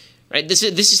jobs. Right? This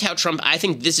is how Trump, I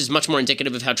think this is much more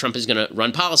indicative of how Trump is going to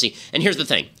run policy. And here's the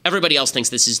thing. Everybody else thinks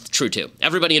this is true, too.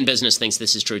 Everybody in business thinks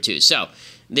this is true, too. So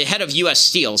the head of U.S.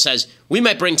 Steel says, we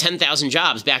might bring 10,000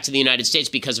 jobs back to the United States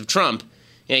because of Trump.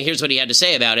 Here's what he had to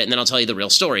say about it, and then I'll tell you the real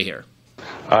story here.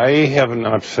 I have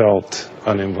not felt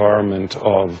an environment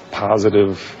of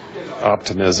positive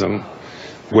optimism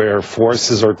where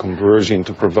forces are converging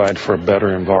to provide for a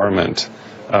better environment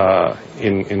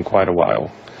in quite a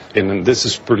while. And this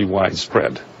is pretty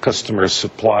widespread. Customers,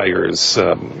 suppliers,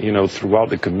 throughout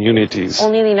the communities.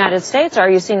 Only in the United States? Or are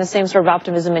you seeing the same sort of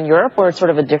optimism in Europe, or it's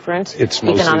sort of a different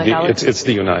economic outlook? It's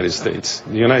the United States.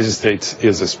 The United States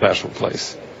is a special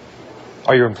place.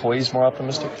 Are your employees more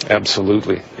optimistic?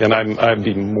 Absolutely. And I'd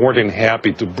be more than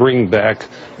happy to bring back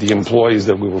the employees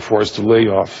that we were forced to lay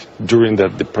off during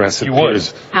that depressive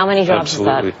period. How many jobs is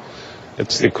that?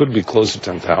 It could be close to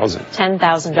 10,000.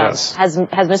 10,000 jobs. Yes.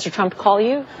 Has Mr. Trump called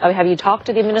you? Have you talked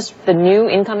to the new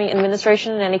incoming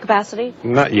administration in any capacity?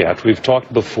 Not yet. We've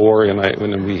talked before,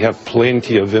 and we have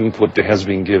plenty of input that has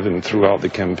been given throughout the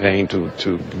campaign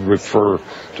to refer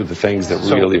to the things that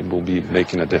really will be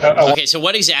making a difference. Okay, so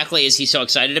what exactly is he so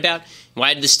excited about?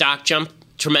 Why did the stock jump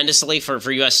tremendously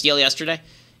for U.S. Steel yesterday?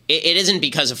 It isn't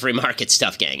because of free market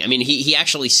stuff, gang. I mean, he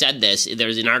actually said this.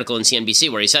 There's an article in CNBC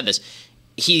where he said this.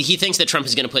 He thinks that Trump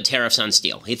is going to put tariffs on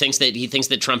steel. He thinks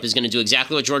that Trump is going to do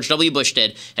exactly what George W. Bush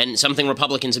did, and something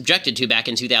Republicans objected to back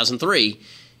in 2003.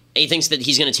 He thinks that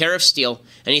he's going to tariff steel,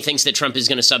 and he thinks that Trump is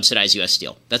going to subsidize U.S.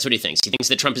 steel. That's what he thinks. He thinks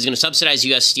that Trump is going to subsidize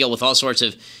U.S. steel with all sorts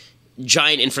of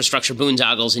giant infrastructure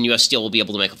boondoggles, and U.S. steel will be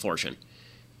able to make a fortune.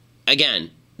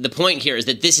 Again, the point here is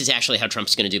that this is actually how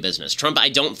Trump's going to do business. Trump, I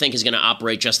don't think, is going to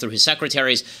operate just through his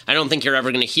secretaries. I don't think you're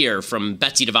ever going to hear from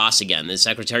Betsy DeVos again, the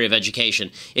Secretary of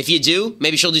Education. If you do,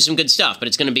 maybe she'll do some good stuff, but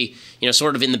it's going to be,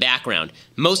 sort of in the background.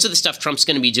 Most of the stuff Trump's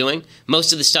going to be doing,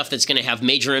 most of the stuff that's going to have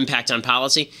major impact on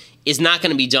policy, is not going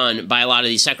to be done by a lot of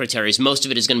these secretaries. Most of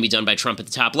it is going to be done by Trump at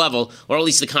the top level, or at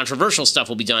least the controversial stuff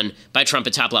will be done by Trump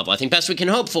at top level. I think best we can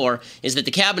hope for is that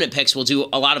the cabinet picks will do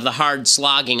a lot of the hard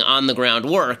slogging on the ground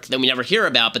work that we never hear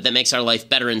about, but that makes our life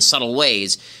better in subtle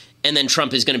ways. And then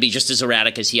Trump is going to be just as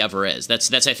erratic as he ever is.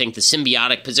 That's I think, the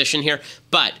symbiotic position here.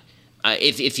 But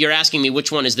if you're asking me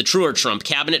which one is the truer Trump,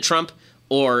 cabinet Trump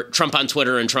or Trump on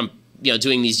Twitter and Trump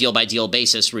doing these deal-by-deal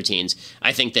basis routines,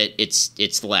 I think that it's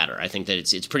the latter. I think that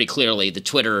it's pretty clearly the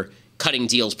Twitter cutting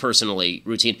deals personally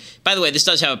routine. By the way, this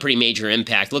does have a pretty major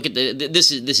impact. Look at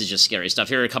this is just scary stuff.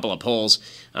 Here are a couple of polls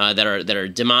that are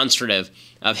demonstrative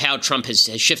of how Trump has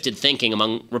shifted thinking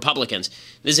among Republicans.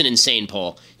 This is an insane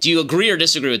poll. Do you agree or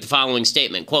disagree with the following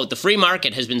statement? Quote, the free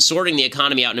market has been sorting the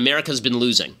economy out and America's been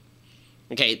losing.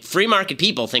 Okay, free market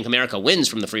people think America wins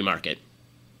from the free market.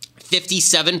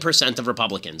 57% of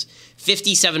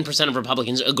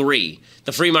Republicans agree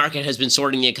the free market has been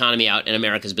sorting the economy out and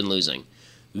America's been losing.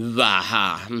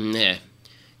 Okay,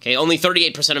 only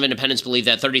 38% of independents believe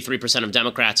that, 33% of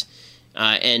Democrats,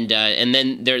 and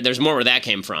then there's more where that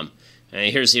came from.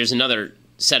 Here's another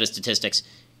set of statistics.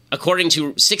 According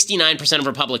to 69% of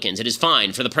Republicans, it is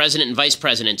fine for the president and vice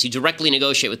president to directly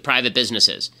negotiate with private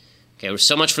businesses. Okay,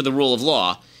 so much for the rule of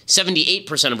law.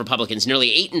 78% of Republicans,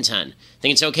 nearly 8 in 10,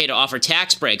 think it's okay to offer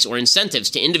tax breaks or incentives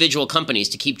to individual companies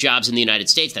to keep jobs in the United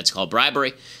States. That's called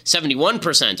bribery.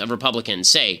 71% of Republicans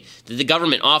say that the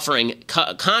government offering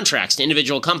contracts to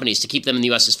individual companies to keep them in the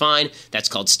U.S. is fine. That's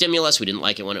called stimulus. We didn't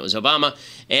like it when it was Obama.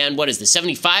 And what is this?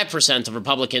 75% of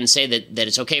Republicans say that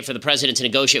it's okay for the president to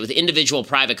negotiate with individual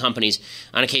private companies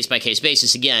on a case-by-case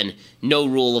basis. Again, no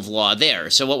rule of law there.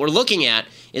 So what we're looking at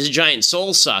is a giant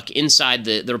soul suck inside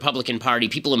the Republican Party,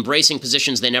 people embracing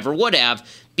positions they never would have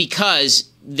because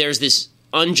there's this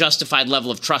unjustified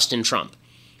level of trust in Trump.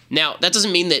 Now, that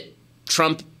doesn't mean that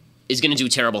Trump is going to do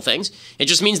terrible things. It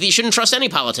just means that you shouldn't trust any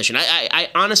politician.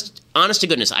 Honest to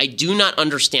goodness, I do not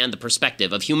understand the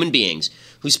perspective of human beings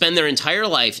who spend their entire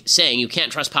life saying you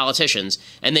can't trust politicians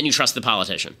and then you trust the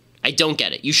politician. I don't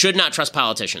get it. You should not trust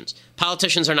politicians.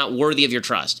 Politicians are not worthy of your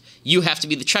trust. You have to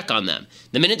be the check on them.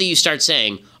 The minute that you start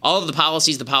saying all of the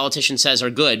policies the politician says are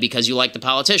good because you like the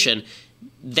politician,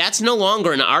 that's no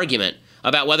longer an argument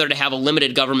about whether to have a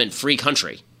limited government free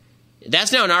country.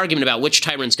 That's now an argument about which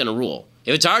tyrant's going to rule.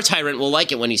 If it's our tyrant, we'll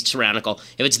like it when he's tyrannical.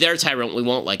 If it's their tyrant, we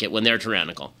won't like it when they're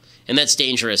tyrannical. And that's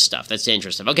dangerous stuff.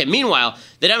 Okay, meanwhile,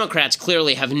 the Democrats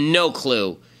clearly have no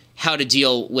clue how to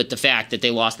deal with the fact that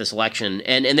they lost this election,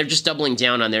 and they're just doubling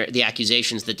down on the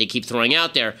accusations that they keep throwing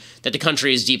out there that the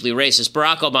country is deeply racist.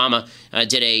 Barack Obama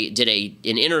did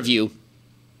an interview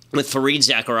with Fareed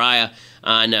Zakaria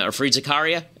on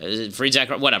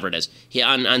whatever it is,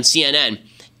 on CNN,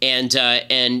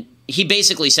 and he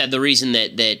basically said the reason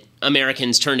that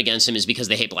Americans turned against him is because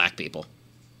they hate black people.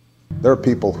 There are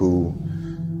people who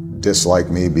dislike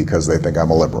me because they think I'm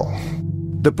a liberal.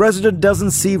 The president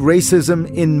doesn't see racism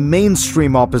in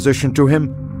mainstream opposition to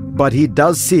him, but he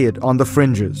does see it on the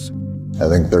fringes. I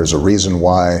think there's a reason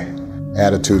why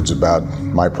attitudes about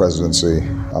my presidency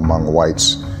among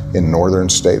whites in northern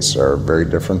states are very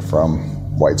different from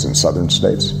whites in southern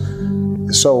states.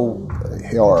 So,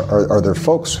 are there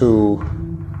folks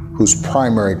whose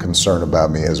primary concern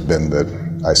about me has been that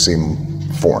I seem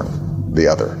foreign, the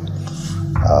other?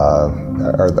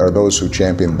 Are those who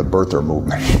champion the birther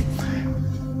movement,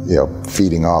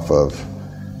 feeding off of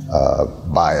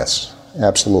bias?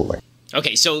 Absolutely.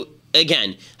 Okay, so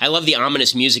again, I love the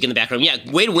ominous music in the background. Yeah,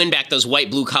 way to win back those white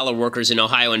blue-collar workers in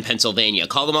Ohio and Pennsylvania.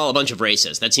 Call them all a bunch of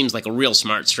racists. That seems like a real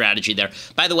smart strategy there.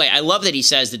 By the way, I love that he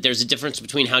says that there's a difference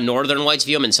between how northern whites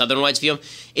view him and southern whites view him.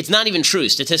 It's not even true,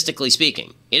 statistically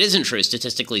speaking. It isn't true,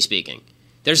 statistically speaking.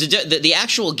 There's the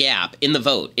actual gap in the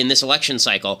vote in this election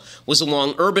cycle was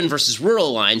along urban versus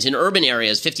rural lines. In urban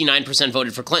areas, 59%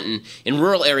 voted for Clinton. In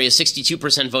rural areas,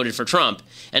 62% voted for Trump.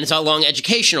 And it's along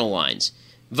educational lines.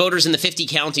 Voters in the 50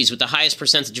 counties with the highest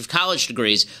percentage of college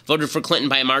degrees voted for Clinton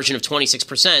by a margin of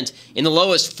 26%. In the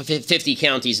lowest 50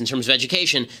 counties in terms of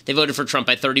education, they voted for Trump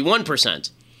by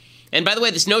 31%. And by the way,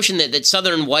 this notion that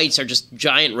southern whites are just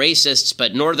giant racists,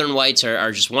 but northern whites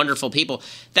are just wonderful people,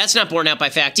 that's not borne out by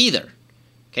fact either.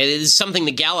 Okay, this is something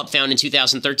that Gallup found in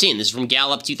 2013. This is from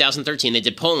Gallup 2013. They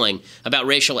did polling about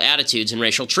racial attitudes and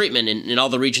racial treatment in all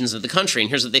the regions of the country. And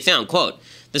here's what they found. Quote,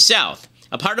 the South,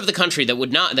 a part of the country that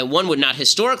one would not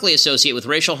historically associate with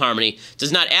racial harmony,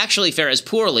 does not actually fare as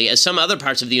poorly as some other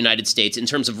parts of the United States in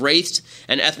terms of race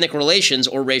and ethnic relations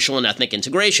or racial and ethnic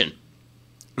integration.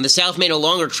 The South may no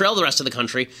longer trail the rest of the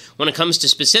country when it comes to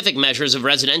specific measures of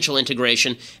residential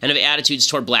integration and of attitudes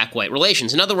toward black-white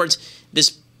relations. In other words,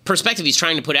 this perspective he's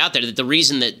trying to put out there that the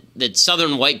reason that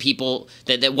southern white people,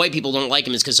 that white people don't like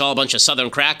him is because it's all a bunch of southern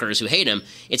crackers who hate him.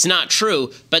 It's not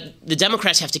true, but the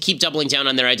Democrats have to keep doubling down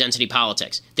on their identity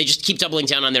politics. They just keep doubling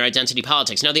down on their identity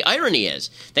politics. Now, the irony is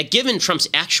that given Trump's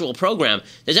actual program,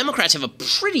 the Democrats have a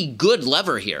pretty good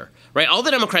lever here, right? All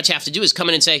the Democrats have to do is come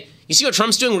in and say, you see what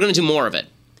Trump's doing? We're going to do more of it.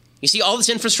 You see all this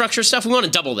infrastructure stuff? We want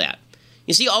to double that.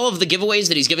 You see all of the giveaways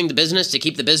that he's giving the business to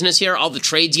keep the business here, all the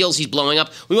trade deals he's blowing up?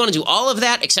 We want to do all of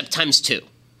that except times 2.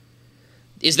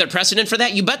 Is there precedent for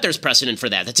that? You bet there's precedent for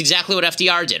that. That's exactly what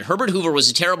FDR did. Herbert Hoover was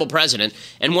a terrible president,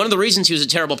 and one of the reasons he was a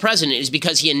terrible president is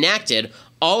because he enacted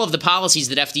all of the policies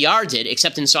that FDR did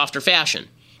except in softer fashion.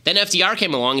 Then FDR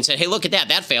came along and said, hey, look at that.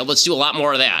 That failed. Let's do a lot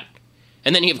more of that.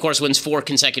 And then he, of course, wins 4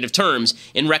 consecutive terms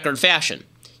in record fashion.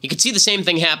 You could see the same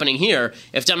thing happening here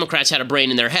if Democrats had a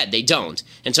brain in their head. They don't.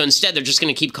 And so instead, they're just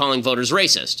going to keep calling voters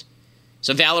racist.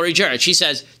 So Valerie Jarrett, she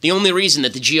says the only reason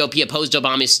that the GOP opposed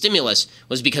Obama's stimulus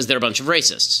was because they're a bunch of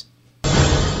racists.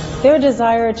 Their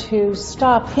desire to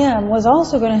stop him was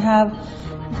also going to have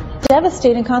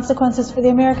devastating consequences for the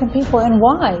American people. And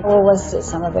why? Or was it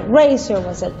some of it race? Or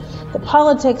was it the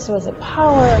politics? Or was it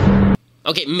power?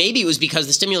 Okay, maybe it was because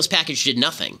the stimulus package did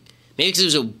nothing. Maybe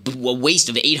because it was a waste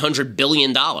of $800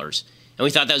 billion, and we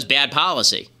thought that was bad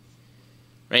policy.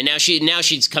 Right now,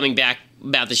 she's coming back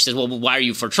about this. She says, well, why are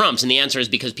you for Trump's? And the answer is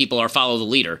because people are follow the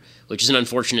leader, which is an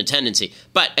unfortunate tendency.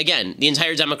 But again, the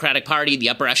entire Democratic Party, the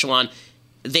upper echelon,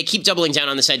 they keep doubling down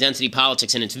on this identity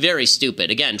politics, and it's very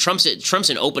stupid. Again, Trump's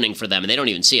an opening for them, and they don't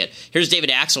even see it. Here's David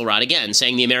Axelrod again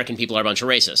saying the American people are a bunch of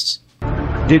racists.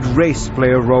 Did race play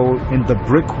a role in the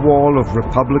brick wall of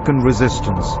Republican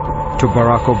resistance to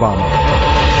Barack Obama?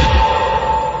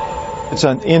 It's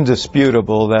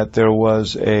indisputable that there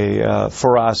was a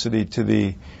ferocity to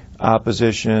the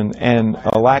opposition and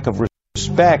a lack of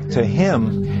respect to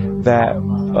him that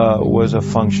was a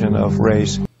function of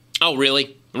race. Oh,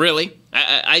 really? Really?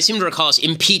 I seem to recall us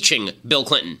impeaching Bill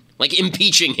Clinton. Like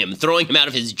impeaching him, throwing him out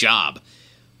of his job.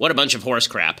 What a bunch of horse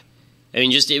crap. I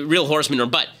mean, just a real horse manure.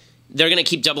 But they're going to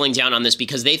keep doubling down on this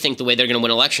because they think the way they're going to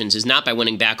win elections is not by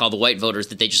winning back all the white voters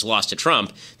that they just lost to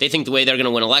Trump. They think the way they're going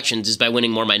to win elections is by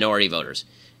winning more minority voters.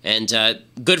 And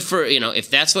good for, if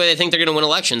that's the way they think they're going to win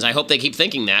elections, I hope they keep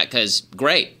thinking that because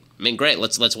great. I mean, great.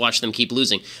 Let's watch them keep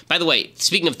losing. By the way,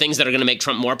 speaking of things that are going to make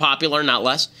Trump more popular, not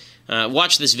less,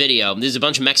 watch this video. There's a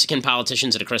bunch of Mexican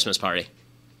politicians at a Christmas party.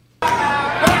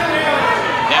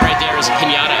 That right there is a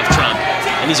piñata of Trump.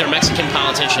 And these are Mexican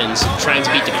politicians trying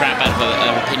to beat the crap out of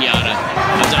a piñata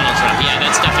of Donald Trump. Yeah,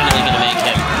 that's definitely going to make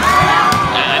him.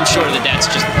 I'm sure that's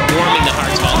just warming the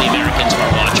hearts of all the Americans who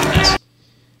are watching this.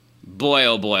 Boy,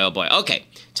 oh boy, oh boy. Okay,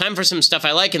 time for some stuff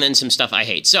I like and then some stuff I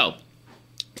hate. So,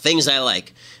 things I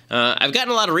like. I've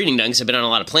gotten a lot of reading done because I've been on a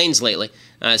lot of planes lately.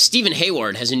 Stephen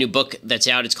Hayward has a new book that's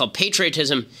out. It's called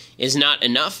Patriotism is Not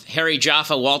Enough. Harry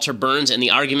Jaffa, Walter Burns, and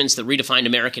the Arguments That Redefined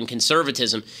American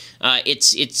Conservatism.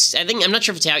 It's I think, I'm not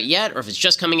sure if it's out yet or if it's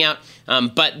just coming out,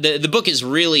 but the book is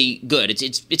really good.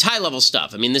 It's high-level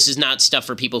stuff. I mean, this is not stuff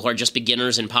for people who are just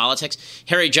beginners in politics.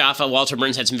 Harry Jaffa, Walter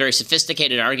Burns had some very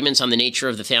sophisticated arguments on the nature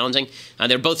of the founding.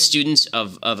 They're both students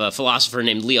of a philosopher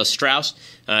named Leo Strauss.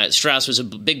 Strauss was a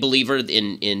big believer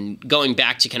in going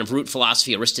back to kind of root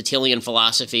philosophy, Aristotelian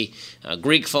philosophy,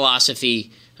 Greek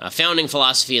philosophy, founding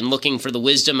philosophy, and looking for the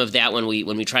wisdom of that when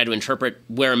we try to interpret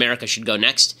where America should go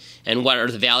next and what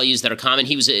are the values that are common.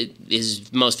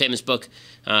 His most famous book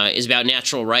is about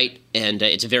natural right, and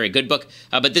it's a very good book.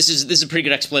 But this is a pretty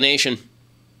good explanation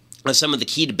of some of the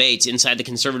key debates inside the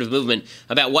conservative movement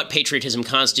about what patriotism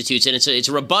constitutes, and it's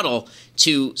a rebuttal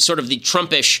to sort of the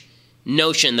Trumpish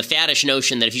notion, the faddish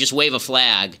notion that if you just wave a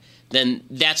flag, then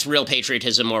that's real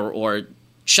patriotism, or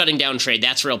shutting down trade,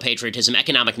 that's real patriotism.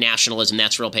 Economic nationalism,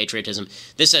 that's real patriotism.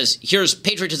 This says,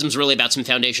 patriotism is really about some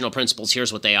foundational principles.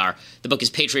 Here's what they are. The book is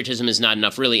Patriotism is Not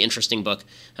Enough. Really interesting book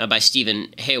by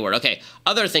Stephen Hayward. Okay,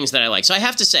 other things that I like. So I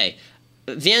have to say,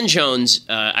 Van Jones,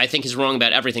 I think, is wrong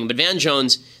about everything. But Van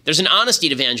Jones, there's an honesty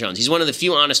to Van Jones. He's one of the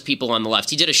few honest people on the left.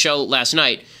 He did a show last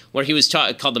night where he was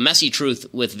called The Messy Truth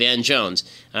with Van Jones.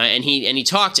 And he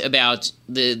talked about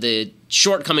the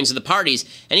shortcomings of the parties.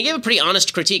 And he gave a pretty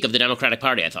honest critique of the Democratic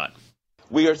Party, I thought.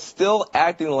 We are still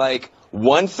acting like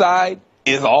one side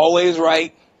is always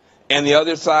right and the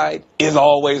other side is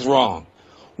always wrong.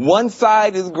 One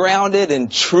side is grounded in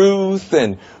truth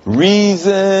and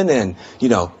reason and,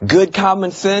 good common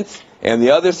sense, and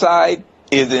the other side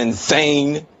is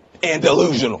insane and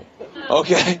delusional.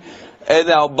 Okay? And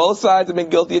now both sides have been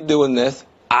guilty of doing this.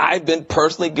 I've been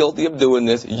personally guilty of doing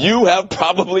this. You have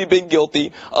probably been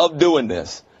guilty of doing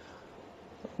this.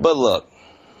 But look,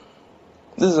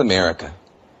 this is America.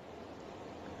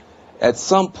 At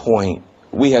some point,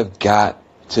 we have got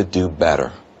to do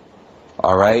better.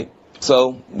 All right?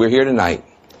 So we're here tonight,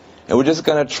 and we're just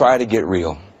going to try to get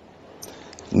real.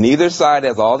 Neither side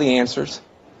has all the answers.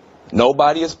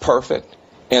 Nobody is perfect.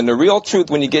 And the real truth,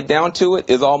 when you get down to it,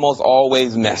 is almost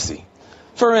always messy.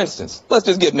 For instance, let's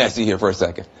just get messy here for a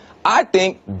second. I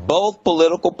think both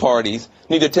political parties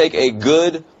need to take a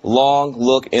good, long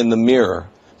look in the mirror.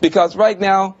 Because right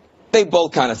now, they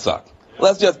both kind of suck.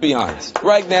 Let's just be honest.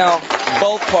 Right now,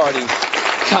 both parties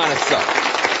kind of suck.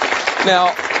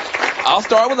 Now, I'll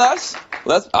start with us.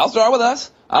 I'll start with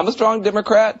us. I'm a strong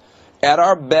Democrat. At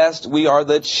our best, we are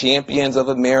the champions of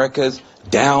America's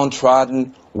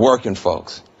downtrodden working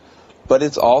folks. But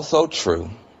it's also true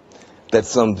that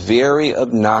some very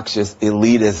obnoxious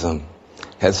elitism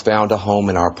has found a home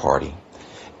in our party.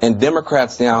 And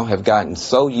Democrats now have gotten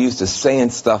so used to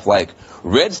saying stuff like,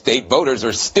 red state voters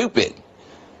are stupid,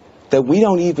 that we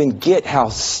don't even get how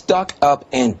stuck up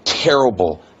and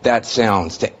terrible that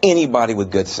sounds to anybody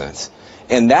with good sense.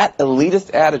 And that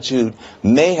elitist attitude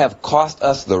may have cost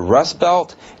us the Rust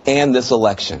Belt and this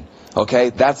election. Okay,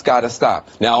 that's got to stop.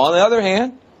 Now, on the other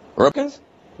hand, Republicans,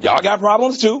 y'all got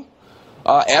problems too.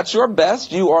 At your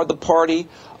best, you are the party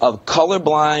of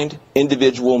colorblind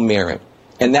individual merit.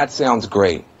 And that sounds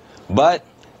great. But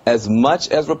as much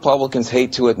as Republicans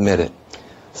hate to admit it,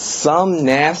 some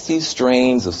nasty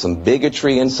strains of some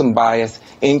bigotry and some bias,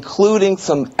 including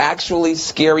some actually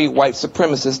scary white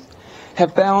supremacists,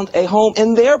 have found a home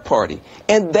in their party.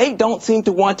 And they don't seem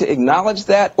to want to acknowledge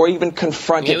that or even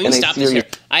confront it in a serious...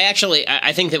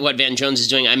 I think that what Van Jones is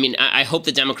doing, I hope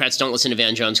the Democrats don't listen to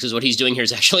Van Jones, because what he's doing here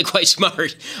is actually quite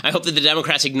smart. I hope that the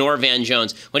Democrats ignore Van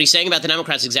Jones. What he's saying about the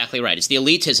Democrats is exactly right. It's the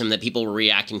elitism that people were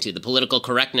reacting to, the political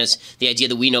correctness, the idea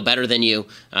that we know better than you.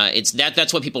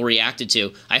 That's what people reacted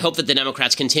to. I hope that the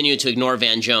Democrats continue to ignore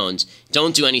Van Jones,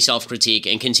 don't do any self-critique,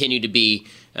 and continue to be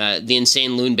the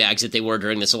insane loon bags that they were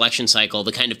during this election cycle,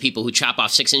 the kind of people who chop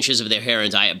off 6 inches of their hair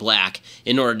and dye it black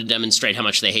in order to demonstrate how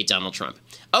much they hate Donald Trump.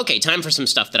 Okay, time for some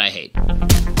stuff that I hate.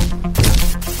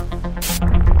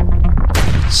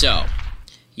 So,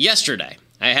 yesterday,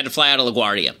 I had to fly out of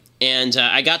LaGuardia. And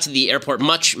I got to the airport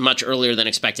much, much earlier than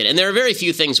expected. And there are very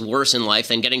few things worse in life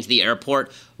than getting to the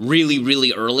airport really,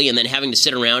 really early and then having to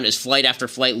sit around as flight after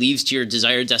flight leaves to your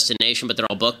desired destination, but they're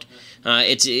all booked.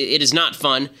 It is not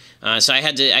fun. So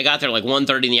I got there like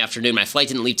 1:30 in the afternoon. My flight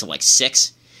didn't leave till like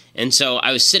 6. And so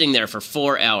I was sitting there for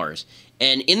 4 hours.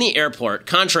 And in the airport,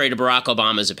 contrary to Barack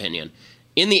Obama's opinion,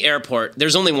 in the airport,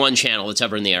 there's only one channel that's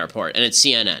ever in the airport, and it's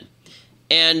CNN.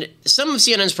 And some of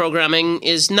CNN's programming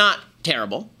is not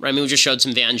terrible. I mean, we just showed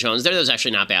some Van Jones there. That was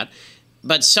actually not bad.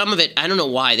 But some of it, I don't know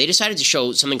why, they decided to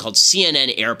show something called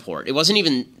CNN Airport. It wasn't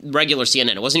even regular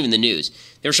CNN. It wasn't even the news.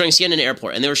 They were showing CNN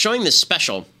Airport, and they were showing this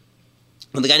special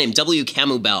with a guy named W.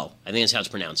 Kamau Bell. I think that's how it's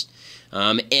pronounced.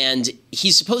 And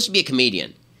he's supposed to be a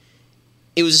comedian.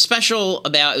 It was a special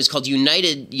about, it was called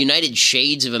United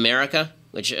Shades of America,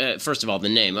 which, first of all, the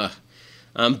name,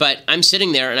 but I'm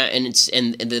sitting there, and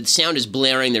the sound is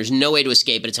blaring. There's no way to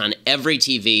escape it. It's on every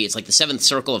TV. It's like the seventh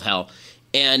circle of hell.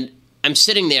 And I'm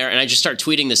sitting there, and I just start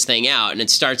tweeting this thing out, and it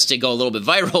starts to go a little bit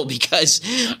viral because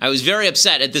I was very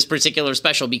upset at this particular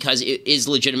special because it is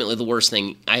legitimately the worst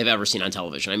thing I have ever seen on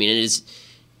television. I mean, it is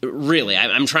really.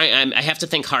 I have to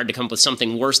think hard to come up with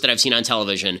something worse that I've seen on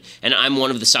television, and I'm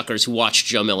one of the suckers who watched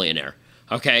Joe Millionaire.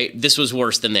 Okay, this was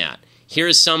worse than that.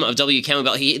 Here's some of W. Kamau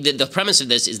Bell. The premise of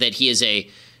this is that he is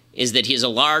a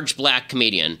large black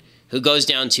comedian who goes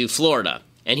down to Florida,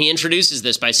 and he introduces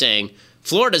this by saying,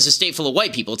 Florida is a state full of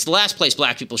white people. It's the last place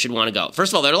black people should want to go.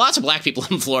 First of all, there are lots of black people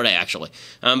in Florida, actually.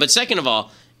 But second of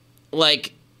all,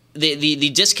 like the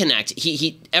disconnect,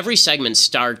 every segment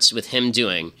starts with him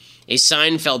doing a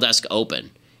Seinfeld-esque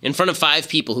open in front of 5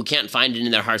 people who can't find it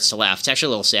in their hearts to laugh. It's actually a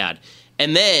little sad.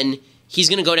 And then he's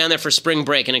going to go down there for spring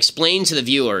break and explain to the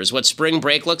viewers what spring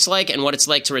break looks like and what it's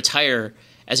like to retire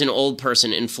as an old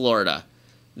person in Florida.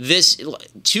 This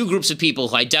 2 groups of people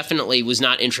who I definitely was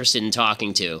not interested in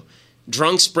talking to,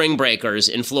 drunk spring breakers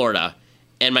in Florida,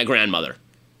 and my grandmother.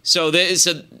 So this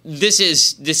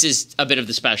is a bit of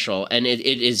the special, and it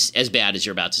is as bad as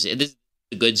you're about to say. This is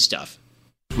the good stuff.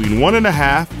 Between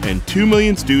 1.5 and 2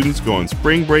 million students go on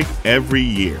spring break every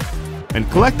year, and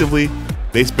collectively,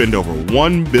 they spend over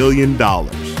 $1 billion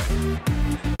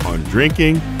on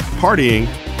drinking, partying,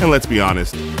 and let's be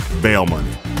honest, bail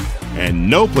money. And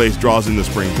no place draws in the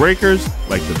spring breakers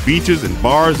like the beaches and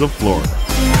bars of Florida.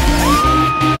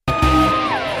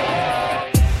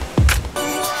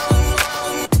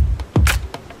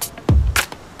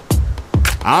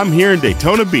 I'm here in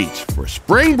Daytona Beach for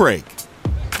spring break.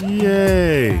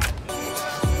 Yay.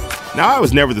 Now, I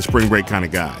was never the spring break kind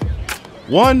of guy.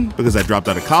 1, because I dropped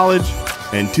out of college,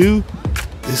 and 2,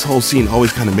 this whole scene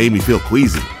always kind of made me feel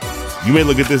queasy. You may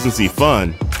look at this and see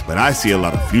fun, but I see a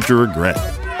lot of future regret.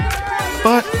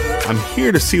 But I'm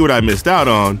here to see what I missed out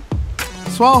on,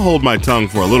 so I'll hold my tongue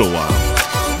for a little while.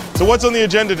 So what's on the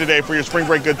agenda today for your spring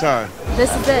break good time?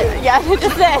 This is it. Yeah,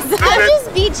 just this. I'm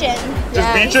just beaching.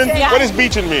 Just beaching? Yeah. What does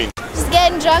beaching mean? Just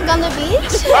getting drunk on the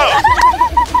beach.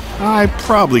 Oh. I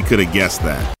probably could have guessed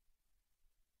that.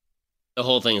 The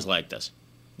whole thing is like this.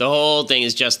 The whole thing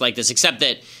is just like this, except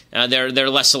that there are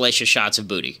less salacious shots of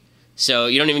booty. So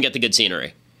you don't even get the good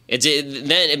scenery.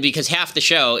 Then because half the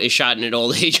show is shot in an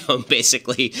old age home,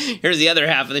 basically. Here's the other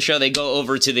half of the show. They go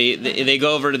over to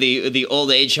the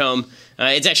old age home.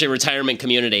 It's actually a retirement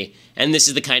community, and this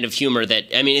is the kind of humor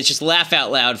that, I mean, it's just laugh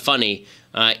out loud funny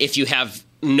if you have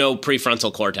no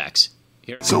prefrontal cortex.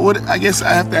 So what? I guess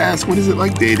I have to ask, what is it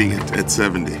like dating at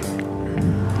 70?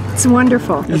 It's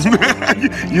wonderful.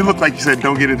 You look like you said,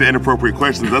 don't get into inappropriate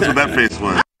questions. That's what that face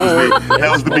was. That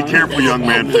was the be careful young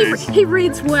man face. He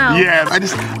reads well. Yeah,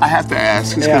 I have to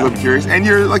ask just because I'm curious. And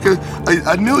you're like a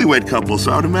newlywed couple,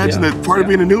 so I would imagine that part of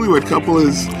being a newlywed couple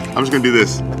is, I'm just going to do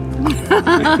this.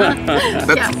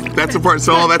 That's the part.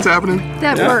 So all that's happening?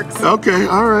 That works. Okay,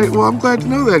 all right. Well, I'm glad to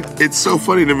know that. It's so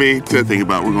funny to me to think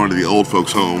about we're going to the old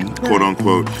folks' home, quote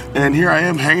unquote, and here I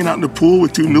am hanging out in the pool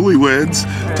with 2 newlyweds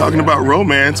talking about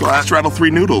romance while I straddle 3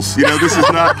 noodles. You know, this is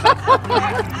not.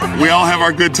 We all have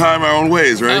our good time our own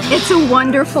ways, right? It's a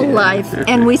wonderful life,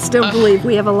 and we still believe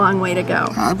we have a long way to go.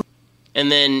 And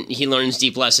then he learns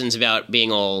deep lessons about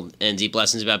being old and deep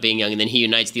lessons about being young, and then he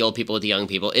unites the old people with the young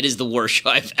people. It is the worst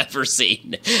show I've ever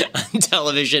seen on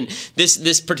television.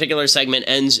 This particular segment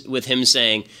ends with him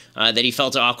saying that he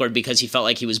felt awkward because he felt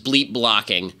like he was bleep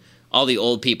blocking all the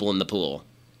old people in the pool.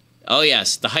 Oh,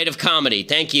 yes, the height of comedy.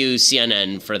 Thank you,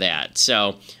 CNN, for that.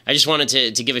 So I just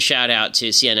wanted to give a shout-out to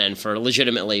CNN for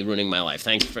legitimately ruining my life.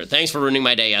 Thanks for ruining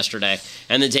my day yesterday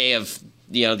and the day of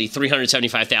the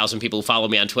 375,000 people who follow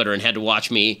me on Twitter and had to watch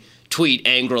me tweet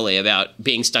angrily about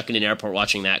being stuck in an airport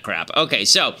watching that crap. Okay,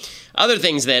 so other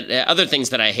things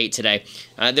that I hate today.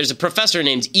 There's a professor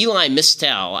named Eli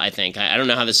Mistel, I think. I don't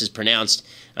know how this is pronounced.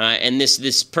 And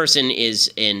this person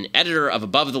is an editor of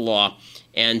Above the Law,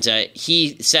 and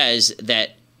he says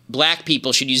that black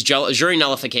people should use jury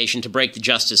nullification to break the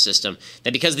justice system.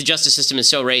 That because the justice system is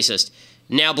so racist,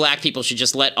 now black people should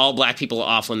just let all black people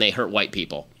off when they hurt white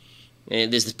people.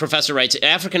 This professor writes,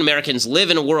 African Americans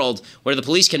live in a world where the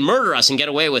police can murder us and get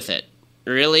away with it.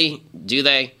 Really? Do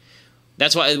they?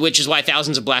 Which is why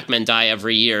thousands of black men die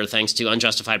every year thanks to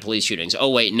unjustified police shootings. Oh,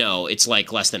 wait, no, it's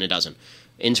like less than a dozen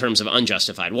in terms of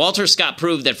unjustified. Walter Scott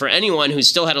proved that for anyone who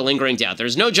still had a lingering doubt, there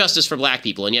is no justice for black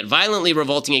people, and yet violently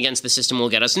revolting against the system will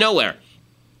get us nowhere.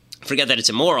 Forget that it's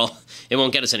immoral. It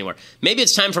won't get us anywhere. Maybe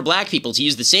it's time for black people to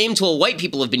use the same tool white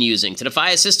people have been using to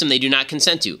defy a system they do not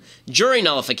consent to. Jury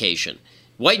nullification.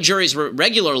 White juries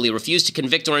regularly refuse to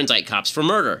convict or indict cops for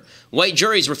murder. White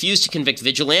juries refuse to convict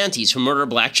vigilantes who murder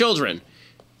black children.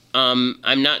 I'm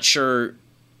not sure.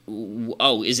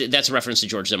 Oh, that's a reference to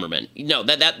George Zimmerman. No,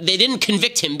 that they didn't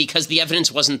convict him because the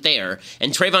evidence wasn't there.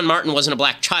 And Trayvon Martin wasn't a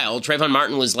black child. Trayvon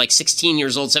Martin was like 16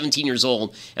 years old, 17 years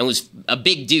old, and was a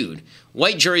big dude.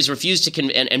 White juries refused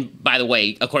to and by the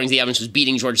way, according to the evidence, was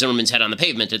beating George Zimmerman's head on the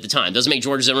pavement at the time. Doesn't make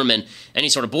George Zimmerman any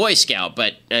sort of Boy Scout,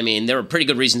 but, I mean, there were pretty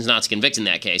good reasons not to convict in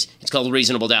that case. It's called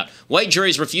reasonable doubt. White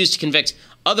juries refused to convict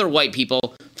other white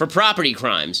people for property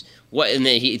crimes. And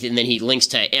then he links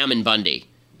to Ammon Bundy.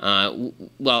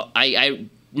 Well, I'm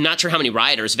not sure how many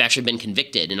rioters have actually been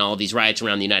convicted in all of these riots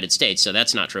around the United States, so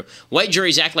that's not true. White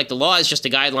juries act like the law is just a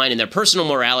guideline and their personal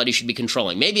morality should be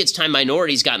controlling. Maybe it's time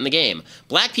minorities got in the game.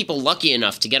 Black people lucky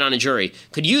enough to get on a jury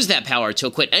could use that power to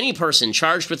acquit any person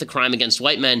charged with a crime against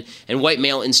white men and white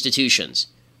male institutions.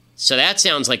 So that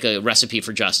sounds like a recipe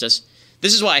for justice.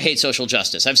 This is why I hate social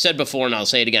justice. I've said before, and I'll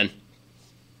say it again.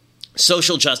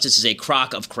 Social justice is a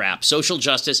crock of crap. Social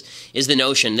justice is the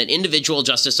notion that individual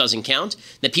justice doesn't count,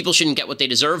 that people shouldn't get what they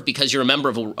deserve because you're a member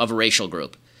of a racial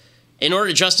group. In order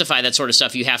to justify that sort of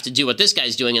stuff, you have to do what this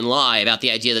guy's doing and lie about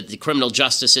the idea that the criminal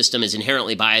justice system is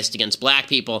inherently biased against black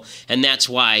people, and that's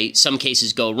why some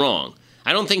cases go wrong.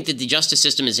 I don't think that the justice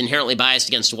system is inherently biased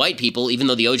against white people, even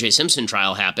though the O.J. Simpson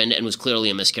trial happened and was clearly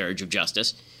a miscarriage of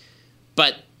justice.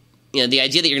 But the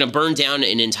idea that you're going to burn down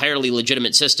an entirely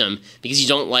legitimate system because you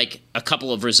don't like a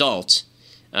couple of results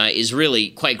is really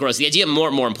quite gross. The idea,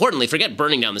 more importantly, forget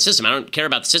burning down the system. I don't care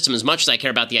about the system as much as I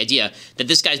care about the idea that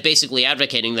this guy's basically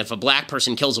advocating that if a black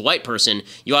person kills a white person,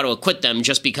 you ought to acquit them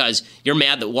just because you're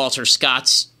mad that Walter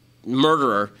Scott's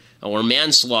murderer or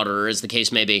manslaughter, as the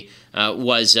case may be,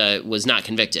 was not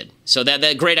convicted. So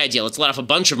that great idea. Let's let off a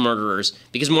bunch of murderers,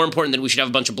 because more important that we should have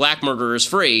a bunch of black murderers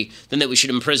free than that we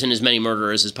should imprison as many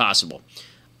murderers as possible.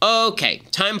 Okay,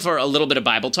 time for a little bit of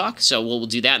Bible talk. So we'll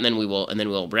do that, and then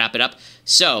we'll wrap it up.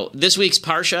 So this week's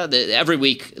Parsha, every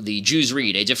week the Jews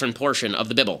read a different portion of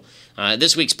the Bible.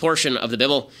 This week's portion of the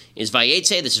Bible is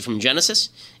Vayetze. This is from Genesis,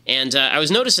 and I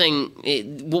was noticing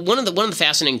one of the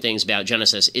fascinating things about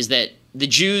Genesis is that the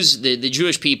Jews, the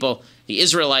Jewish people, the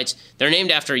Israelites, they're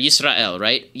named after Yisrael,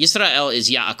 right? Yisrael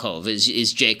is Yaakov,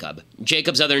 is Jacob.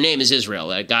 Jacob's other name is Israel.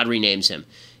 God renames him.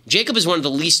 Jacob is one of the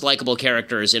least likable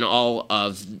characters in all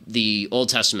of the Old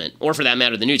Testament, or for that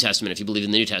matter, the New Testament, if you believe in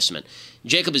the New Testament.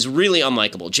 Jacob is really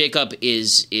unlikable. Jacob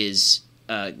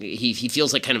he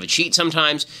feels like kind of a cheat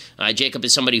sometimes. Jacob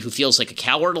is somebody who feels like a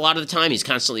coward a lot of the time. He's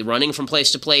constantly running from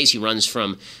place to place. He runs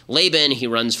from Laban. He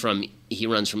runs from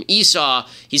Esau.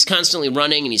 He's constantly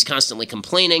running and he's constantly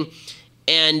complaining.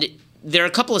 And there are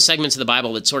a couple of segments of the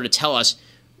Bible that sort of tell us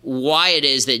why it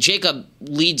is that Jacob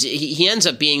leads. He ends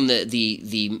up being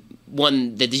the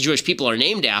one that the Jewish people are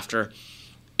named after,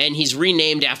 and he's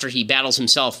renamed after he battles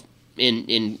himself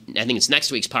in I think it's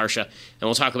next week's Parsha, and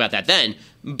we'll talk about that then.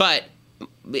 But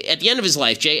at the end of his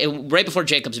life, right before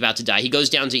Jacob's about to die, he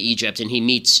goes down to Egypt and he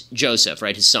meets Joseph,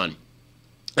 right, his son.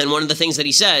 And one of the things that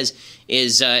he says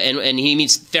is, and he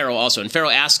meets Pharaoh also, and Pharaoh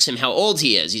asks him how old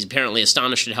he is. He's apparently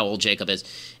astonished at how old Jacob is.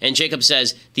 And Jacob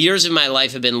says, the years of my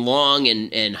life have been long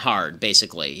and hard,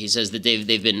 basically. He says that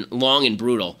they've been long and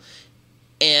brutal.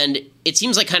 And it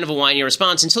seems like kind of a whiny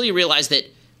response until you realize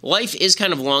that life is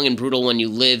kind of long and brutal when you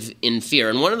live in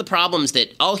fear. And one of the problems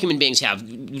that all human beings have,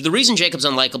 the reason Jacob's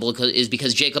unlikable is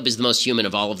because Jacob is the most human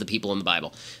of all of the people in the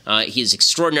Bible. He is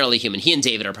extraordinarily human. He and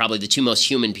David are probably the two most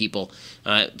human people,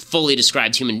 fully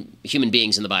described human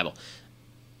beings in the Bible.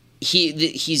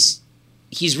 He's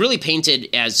really painted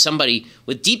as somebody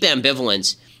with deep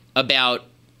ambivalence about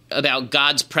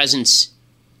God's presence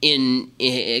in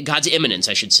God's immanence,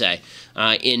 I should say,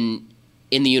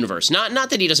 in the universe. Not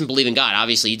that he doesn't believe in God.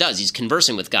 Obviously he does. He's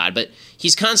conversing with God, but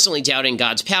he's constantly doubting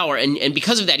God's power. And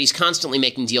because of that, he's constantly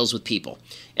making deals with people.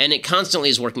 And it constantly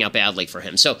is working out badly for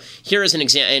him. So here is an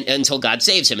example, until God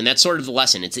saves him. And that's sort of the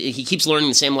lesson. He keeps learning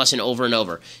the same lesson over and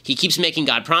over. He keeps making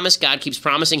God promise. God keeps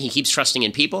promising. He keeps trusting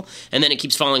in people. And then it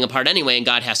keeps falling apart anyway, and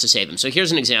God has to save him. So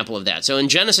here's an example of that. So in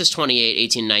Genesis 28,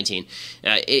 18, 19,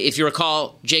 if you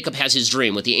recall, Jacob has his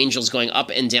dream with the angels going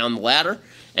up and down the ladder.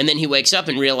 And then he wakes up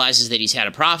and realizes that he's had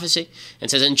a prophecy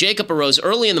and says, and Jacob arose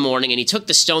early in the morning, and he took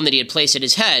the stone that he had placed at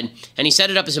his head, and he set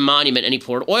it up as a monument, and he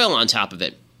poured oil on top of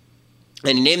it.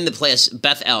 And he named the place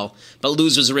Bethel, but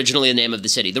Luz was originally the name of the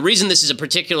city. The reason this is a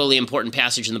particularly important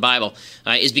passage in the Bible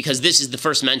is because this is the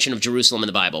first mention of Jerusalem in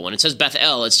the Bible. When it says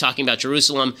Bethel, it's talking about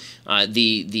Jerusalem.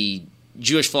 The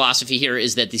Jewish philosophy here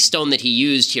is that the stone that he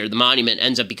used here, the monument,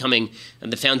 ends up becoming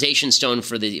the foundation stone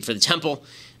for the temple.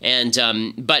 And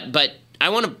but I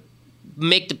want to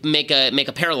make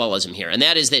a parallelism here, and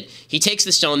that is that he takes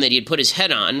the stone that he had put his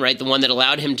head on, right, the one that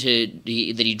allowed him that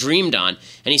he dreamed on,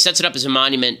 and he sets it up as a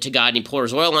monument to God, and he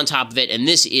pours oil on top of it, and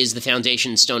this is the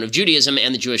foundation stone of Judaism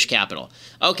and the Jewish capital.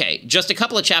 Okay, just a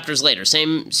couple of chapters later,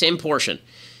 same portion.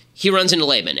 He runs into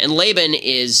Laban, and Laban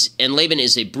is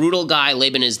a brutal guy.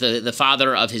 Laban is the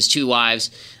father of his two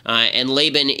wives, and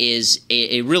Laban is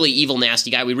a really evil,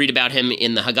 nasty guy. We read about him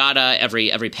in the Haggadah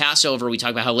every Passover. We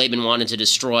talk about how Laban wanted to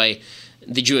destroy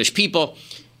the Jewish people.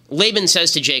 Laban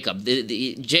says to Jacob,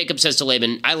 Jacob says to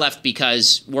Laban, I left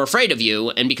because we're afraid of you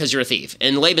and because you're a thief.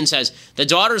 And Laban says, the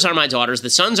daughters are my daughters, the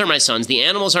sons are my sons, the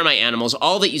animals are my animals,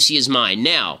 all that you see is mine.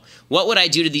 Now, what would I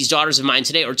do to these daughters of mine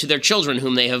today, or to their children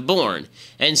whom they have borne?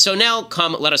 And so now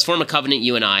come, let us form a covenant,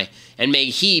 you and I, and may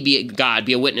he, God,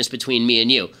 be a witness between me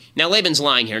and you. Now, Laban's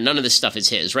lying here. None of this stuff is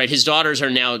his, right? His daughters are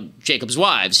now Jacob's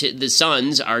wives. The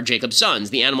sons are Jacob's sons.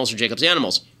 The animals are Jacob's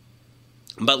animals.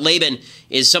 But Laban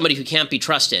is somebody who can't be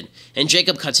trusted, and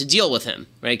Jacob cuts a deal with him,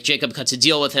 right? Jacob cuts a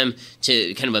deal with him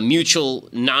to kind of a mutual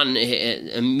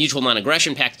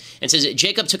non-aggression pact, and says that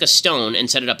Jacob took a stone and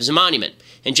set it up as a monument.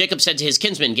 And Jacob said to his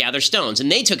kinsmen, gather stones,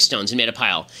 and they took stones and made a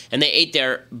pile, and they ate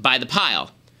there by the pile.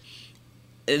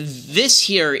 This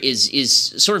here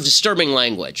is sort of disturbing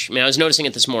language. I mean, I was noticing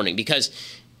it this morning, because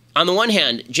on the one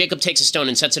hand, Jacob takes a stone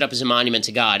and sets it up as a monument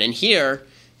to God, and here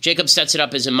Jacob sets it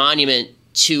up as a monument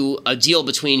to a deal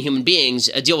between human beings,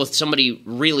 a deal with somebody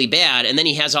really bad, and then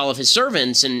he has all of his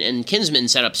servants and kinsmen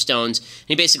set up stones, and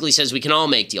he basically says we can all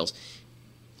make deals.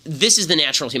 This is the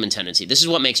natural human tendency. This is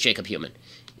what makes Jacob human.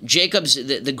 Jacob's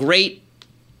the great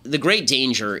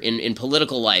danger in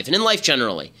political life and in life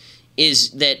generally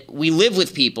is that we live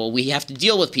with people, we have to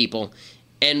deal with people,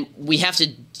 and we have to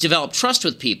develop trust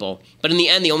with people, but in the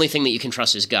end, the only thing that you can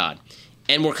trust is God.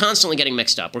 And we're constantly getting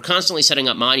mixed up. We're constantly setting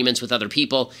up monuments with other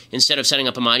people instead of setting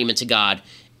up a monument to God.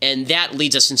 And that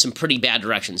leads us in some pretty bad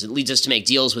directions. It leads us to make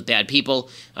deals with bad people.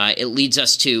 It leads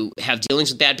us to have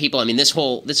dealings with bad people. I mean, this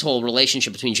whole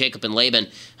relationship between Jacob and Laban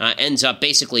ends up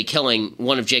basically killing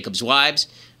one of Jacob's wives.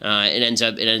 It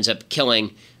ends up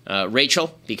killing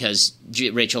Rachel, because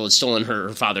Rachel had stolen her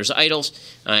father's idols,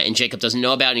 and Jacob doesn't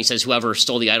know about it. And he says, whoever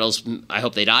stole the idols, I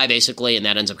hope they die, basically, and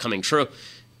that ends up coming true.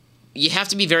 You have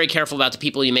to be very careful about the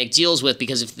people you make deals with,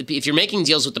 because if you're making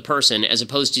deals with the person as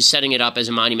opposed to setting it up as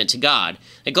a monument to God,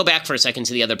 go back for a second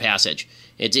to the other passage.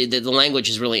 The language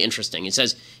is really interesting. It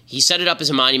says he set it up as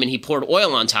a monument. He poured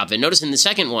oil on top of it. Notice in the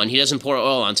second one, he doesn't pour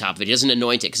oil on top of it. He doesn't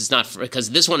anoint it because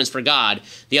this one is for God.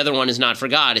 The other one is not for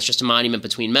God. It's just a monument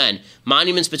between men.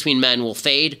 Monuments between men will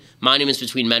fade. Monuments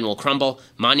between men will crumble.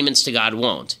 Monuments to God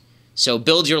won't. So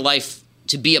build your life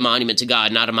to be a monument to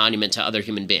God, not a monument to other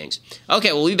human beings.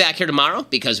 Okay, we'll be back here tomorrow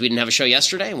because we didn't have a show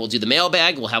yesterday, and we'll do the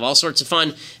mailbag. We'll have all sorts of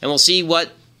fun, and we'll see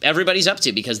what everybody's up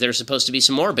to, because there's supposed to be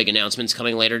some more big announcements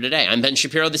coming later today. I'm Ben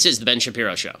Shapiro. This is The Ben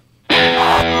Shapiro Show.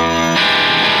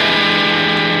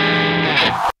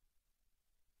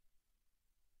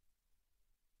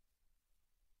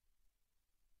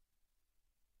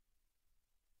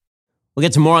 We'll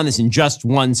get to more on this in just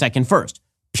 1 second. First,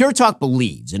 Pure Talk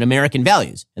believes in American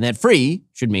values, and that free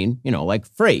should mean, like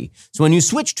free. So when you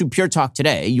switch to Pure Talk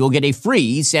today, you'll get a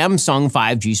free Samsung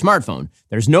 5G smartphone.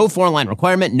 There's no 4-line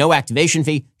requirement, no activation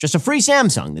fee, just a free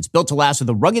Samsung that's built to last with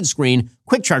a rugged screen,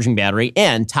 quick charging battery,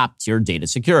 and top-tier data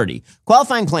security.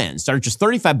 Qualifying plans start at just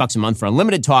 $35 a month for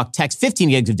unlimited talk, text, 15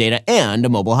 gigs of data, and a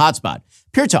mobile hotspot.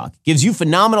 Pure Talk gives you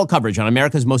phenomenal coverage on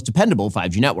America's most dependable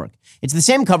 5G network. It's the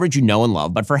same coverage you know and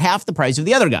love, but for half the price of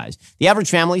the other guys. The average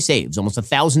family saves almost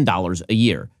 $1,000 a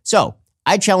year. So,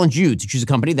 I challenge you to choose a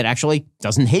company that actually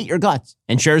doesn't hate your guts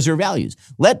and shares your values.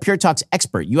 Let Pure Talk's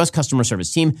expert U.S. customer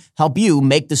service team help you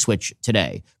make the switch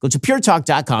today. Go to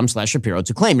puretalk.com/Shapiro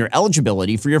to claim your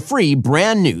eligibility for your free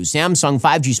brand new Samsung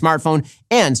 5G smartphone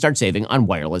and start saving on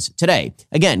wireless today.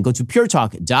 Again, go to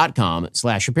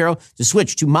puretalk.com/Shapiro to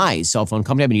switch to my cell phone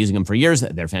company. I've been using them for years.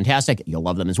 They're fantastic. You'll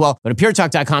love them as well. Go to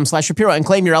puretalk.com/Shapiro and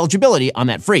claim your eligibility on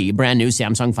that free brand new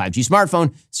Samsung 5G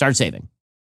smartphone. Start saving.